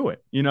Monken can do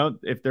it.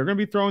 If they're going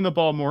to be throwing the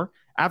ball more,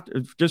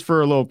 after, just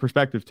for a little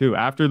perspective too,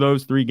 after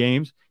those 3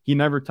 games, he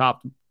never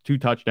topped 2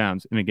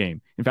 touchdowns in a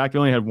game. In fact, he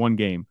only had 1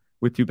 game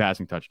with 2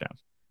 passing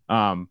touchdowns.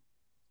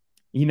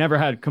 He never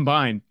had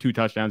combined 2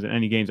 touchdowns in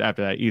any games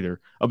after that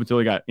either, up until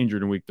he got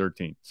injured in week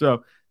 13.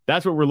 So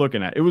that's what we're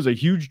looking at. It was a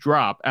huge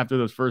drop after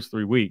those first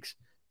 3 weeks.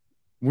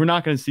 We're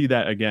not going to see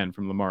that again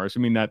from Lamar,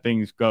 assuming that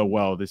things go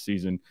well this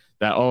season,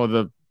 that all of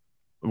the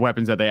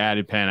weapons that they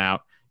added pan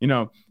out.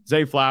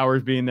 Zay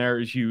Flowers being there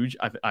is huge.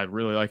 I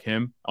really like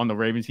him on the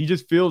Ravens. He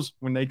just feels,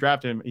 when they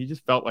drafted him, he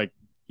just felt like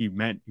he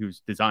meant he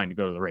was designed to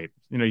go to the Ravens.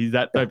 He's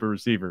that type of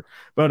receiver.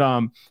 But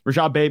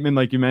Rashad Bateman,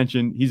 like you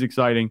mentioned, he's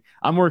exciting.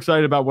 I'm more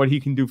excited about what he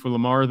can do for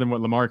Lamar than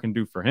what Lamar can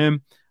do for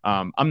him.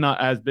 I'm not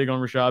as big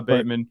on Rashad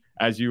Bateman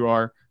as you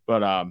are,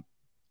 but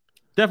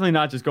definitely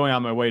not just going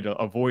out my way to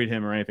avoid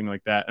him or anything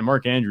like that. And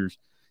Mark Andrews,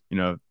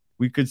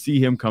 we could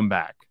see him come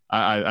back.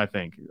 I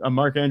think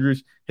Mark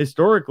Andrews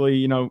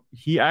historically,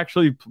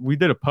 we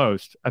did a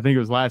post, I think it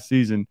was last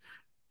season.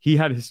 He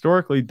had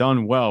historically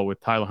done well with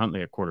Tyler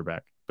Huntley at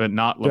quarterback, but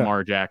not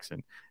Lamar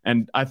Jackson.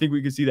 And I think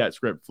we could see that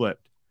script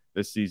flipped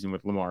this season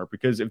with Lamar,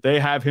 because if they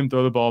have him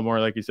throw the ball more,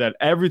 like you said,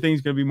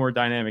 everything's going to be more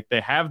dynamic.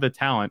 They have the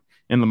talent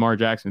in Lamar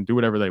Jackson to do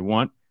whatever they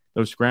want.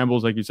 Those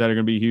scrambles, like you said, are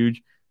going to be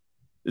huge.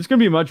 It's going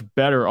to be a much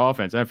better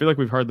offense. And I feel like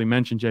we've hardly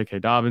mentioned J.K.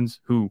 Dobbins,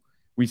 who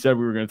we said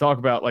we were going to talk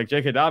about. Like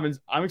J.K. Dobbins,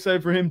 I'm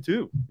excited for him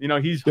too.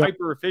 He's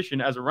hyper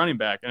efficient as a running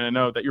back, and I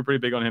know that you're pretty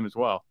big on him as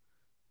well.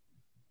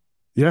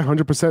 Yeah,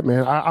 100%,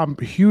 man. I'm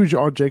huge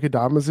on J.K.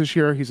 Dobbins this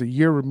year. He's a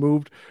year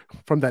removed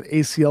from that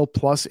ACL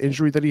plus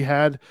injury that he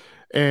had.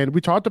 And we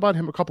talked about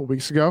him a couple of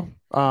weeks ago,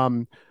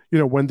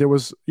 when there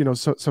was,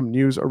 some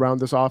news around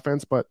this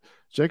offense. But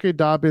J.K.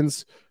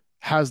 Dobbins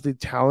has the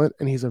talent,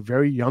 and he's a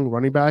very young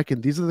running back.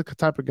 And these are the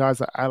type of guys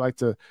that I like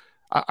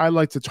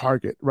to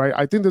target, right?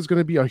 I think there's going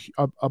to be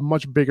a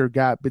much bigger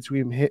gap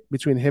between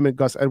him and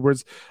Gus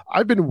Edwards.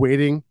 I've been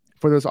waiting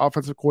for this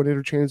offensive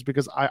coordinator change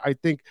because I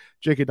think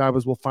J.K.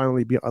 Dobbins will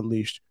finally be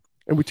unleashed.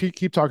 And we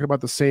keep talking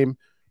about the same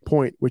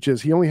point, which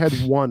is he only had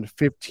one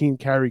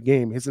 15-carry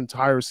game his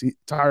entire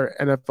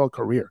NFL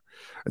career.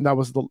 And that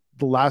was the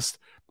last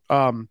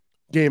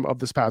game of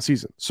this past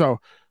season.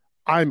 So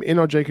I'm in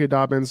on J.K.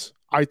 Dobbins.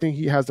 I think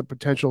he has the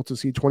potential to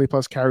see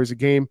 20-plus carries a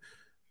game.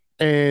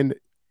 And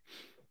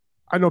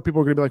I know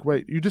people are going to be like,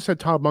 wait, you just said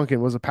Tom Bunkin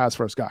was a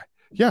pass-first guy.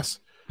 Yes.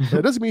 But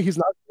it doesn't mean he's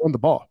not on the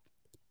ball.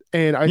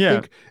 And I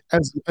think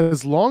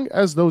as long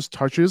as those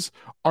touches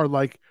are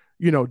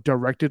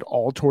directed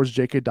all towards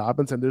J.K.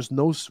 Dobbins, and there's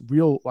no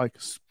real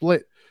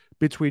split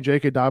between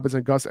J.K. Dobbins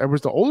and Gus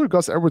Edwards, the older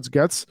Gus Edwards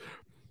gets,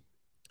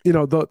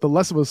 the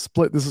less of a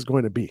split this is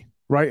going to be,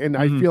 right? And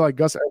I feel like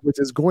Gus Edwards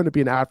is going to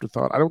be an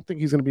afterthought. I don't think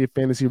he's going to be a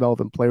fantasy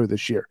relevant player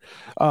this year.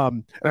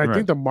 And I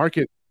think the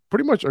market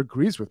pretty much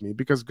agrees with me,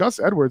 because Gus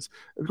Edwards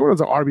is going as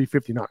an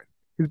RB59.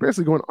 He's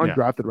basically going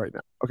undrafted right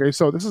now. Okay,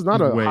 so this is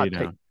not a hot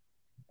take.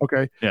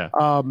 Okay. Yeah.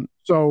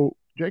 So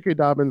J.K.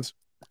 Dobbins,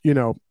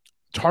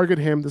 target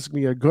him. This is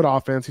going to be a good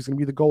offense. He's going to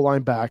be the goal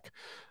line back.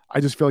 I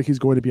just feel like he's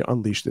going to be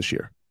unleashed this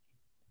year.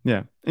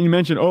 Yeah. And you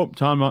mentioned,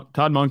 Todd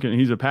Monken,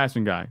 he's a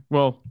passing guy.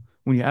 Well,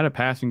 when you add a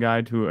passing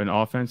guy to an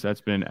offense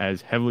that's been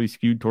as heavily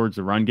skewed towards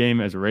the run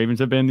game as the Ravens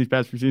have been these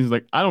past few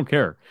seasons, I don't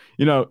care.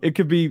 It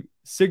could be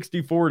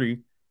 60-40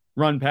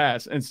 run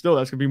pass, and still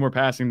that's going to be more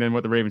passing than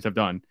what the Ravens have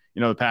done,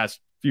 the past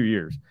few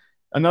years.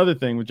 Another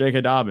thing with J.K.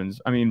 Dobbins,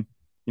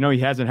 he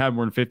hasn't had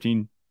more than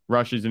 15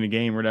 rushes in a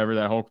game or whatever,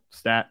 that whole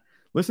stat.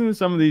 Listen to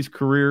some of these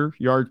career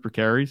yards per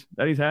carries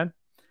that he's had.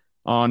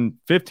 On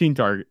 15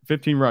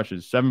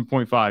 rushes,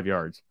 7.5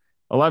 yards.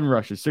 11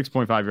 rushes,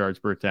 6.5 yards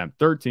per attempt.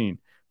 13,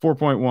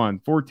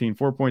 4.1. 14,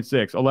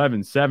 4.6.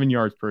 11, 7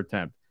 yards per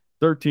attempt.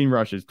 13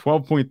 rushes,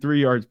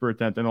 12.3 yards per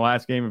attempt in the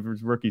last game of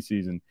his rookie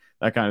season.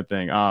 That kind of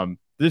thing.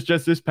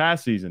 This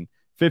past season,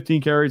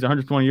 15 carries,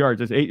 120 yards.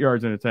 That's 8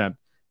 yards an attempt.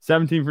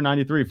 17 for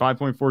 93,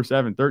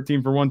 5.47,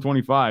 13 for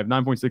 125,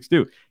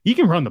 9.62. He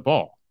can run the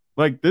ball.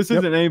 This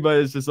isn't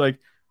anybody that's just he's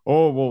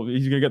going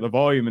to get the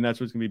volume and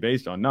that's what's going to be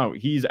based on. No,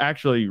 he's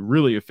actually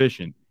really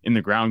efficient in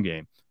the ground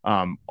game.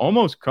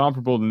 Almost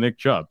comparable to Nick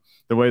Chubb,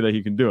 the way that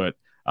he can do it.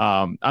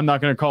 I'm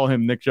not going to call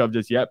him Nick Chubb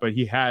just yet, but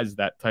he has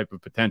that type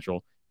of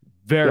potential.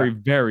 Very,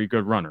 very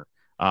good runner.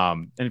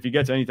 And if he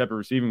gets any type of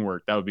receiving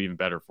work, that would be even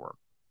better for him.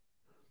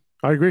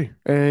 I agree.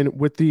 And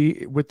with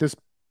this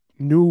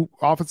new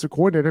offensive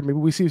coordinator, maybe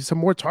we see some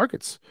more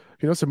targets,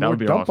 some more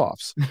dump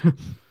offs.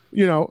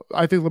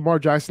 I think Lamar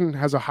Jackson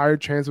has a higher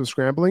chance of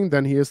scrambling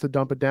than he is to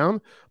dump it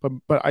down,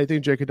 but I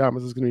think J.K.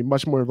 Dobbins is going to be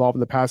much more involved in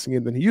the passing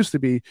game than he used to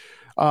be,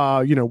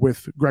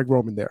 with Greg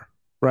Roman there,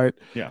 right?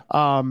 Yeah.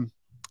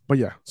 But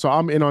yeah, so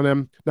I'm in on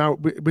them now.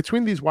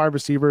 Between these wide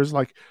receivers,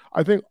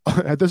 I think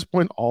at this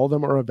point all of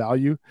them are a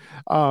value.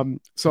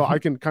 So I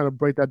can kind of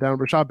break that down.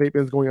 Rashad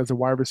Bateman is going as a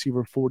wide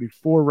receiver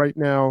 44 right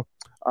now.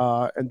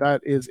 And that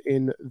is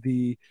in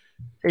the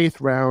 8th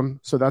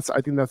round. So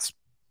I think that's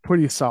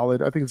pretty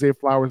solid. I think Zay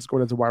Flowers is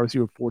going as a wide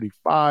receiver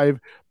 45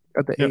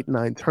 at the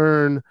 8-9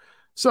 turn.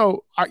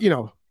 So,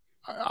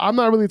 I'm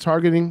not really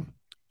targeting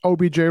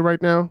OBJ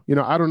right now.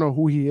 I don't know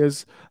who he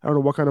is. I don't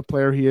know what kind of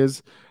player he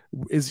is.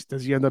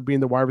 Does he end up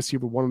being the wide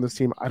receiver one on this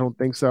team? I don't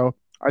think so.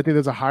 I think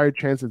there's a higher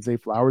chance that Zay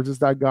Flowers is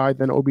that guy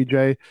than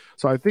OBJ.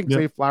 So I think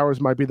Zay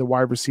Flowers might be the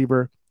wide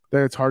receiver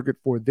that I target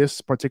for this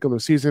particular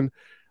season.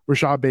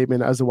 Rashad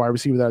Bateman as the wide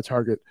receiver that I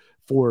target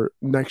for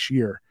next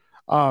year.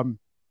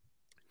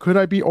 Could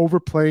I be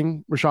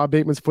overplaying Rashad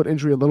Bateman's foot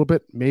injury a little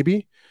bit?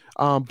 Maybe.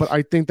 But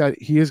I think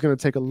that he is going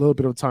to take a little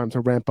bit of time to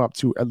ramp up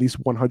to at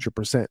least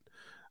 100%.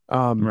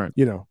 Right.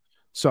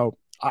 So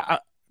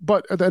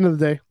But at the end of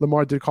the day,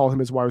 Lamar did call him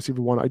his wide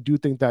receiver 1. I do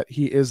think that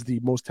he is the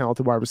most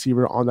talented wide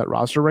receiver on that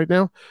roster right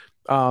now.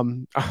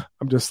 I'm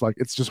just like,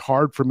 it's just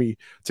hard for me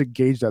to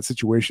gauge that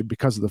situation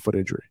because of the foot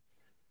injury.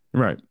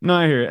 Right. No,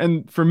 I hear it.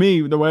 And for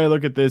me, the way I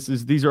look at this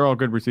is these are all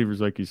good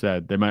receivers, like you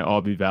said. They might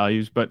all be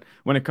values, but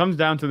when it comes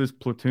down to this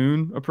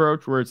platoon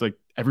approach where it's like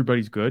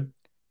everybody's good,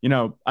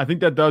 I think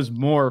that does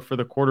more for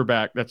the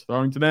quarterback that's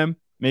throwing to them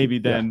maybe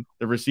than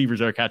the receivers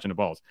that are catching the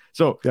balls.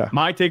 So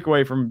my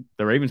takeaway from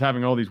the Ravens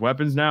having all these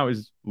weapons now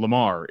is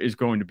Lamar is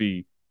going to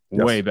be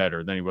way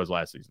better than he was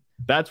last season.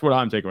 That's what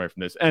I'm taking away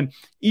from this. And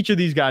each of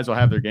these guys will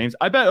have their games.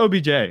 I bet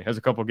OBJ has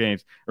a couple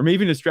games or maybe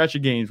even a stretch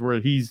of games where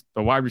he's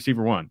the wide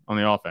receiver 1 on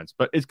the offense,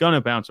 but it's going to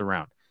bounce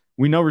around.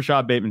 We know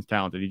Rashad Bateman's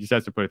talented. He just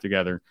has to put it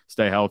together,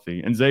 stay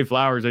healthy. And Zay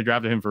Flowers, they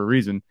drafted him for a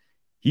reason.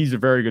 He's a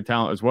very good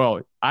talent as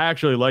well. I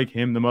actually like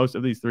him the most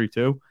of these 3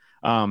 too.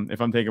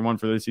 If I'm taking one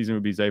for this season, it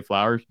would be Zay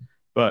Flowers.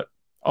 But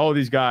all of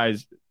these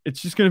guys,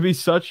 it's just going to be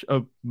such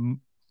a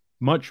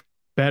much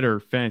better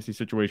fantasy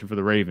situation for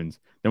the Ravens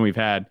than we've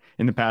had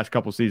in the past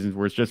couple seasons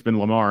where it's just been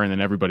Lamar and then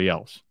everybody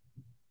else.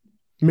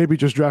 Maybe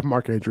just draft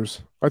Mark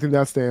Andrews. I think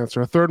that's the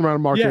answer. A third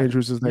round Mark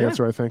Andrews is the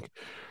answer, I think.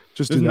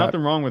 There's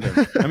nothing wrong with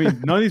him. I mean,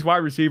 none of these wide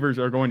receivers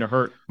are going to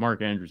hurt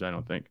Mark Andrews, I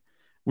don't think,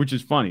 which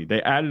is funny.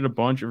 They added a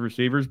bunch of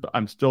receivers, but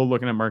I'm still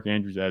looking at Mark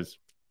Andrews as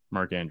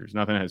Mark Andrews.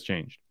 Nothing has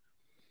changed.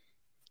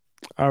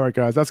 All right,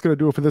 guys, that's going to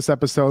do it for this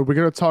episode. We're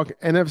going to talk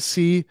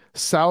NFC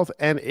South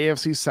and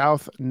AFC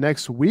South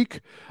next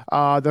week.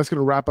 That's going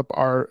to wrap up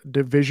our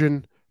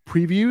division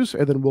previews,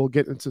 and then we'll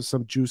get into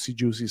some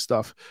juicy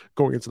stuff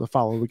going into the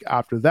following week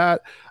after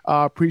that.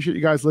 Appreciate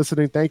you guys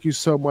listening. Thank you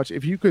so much.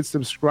 If you could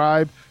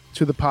subscribe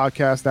to the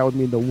podcast, that would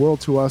mean the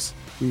world to us.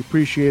 We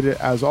appreciate it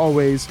as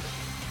always.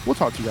 We'll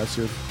talk to you guys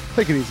soon.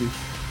 Take it easy.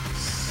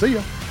 See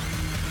ya.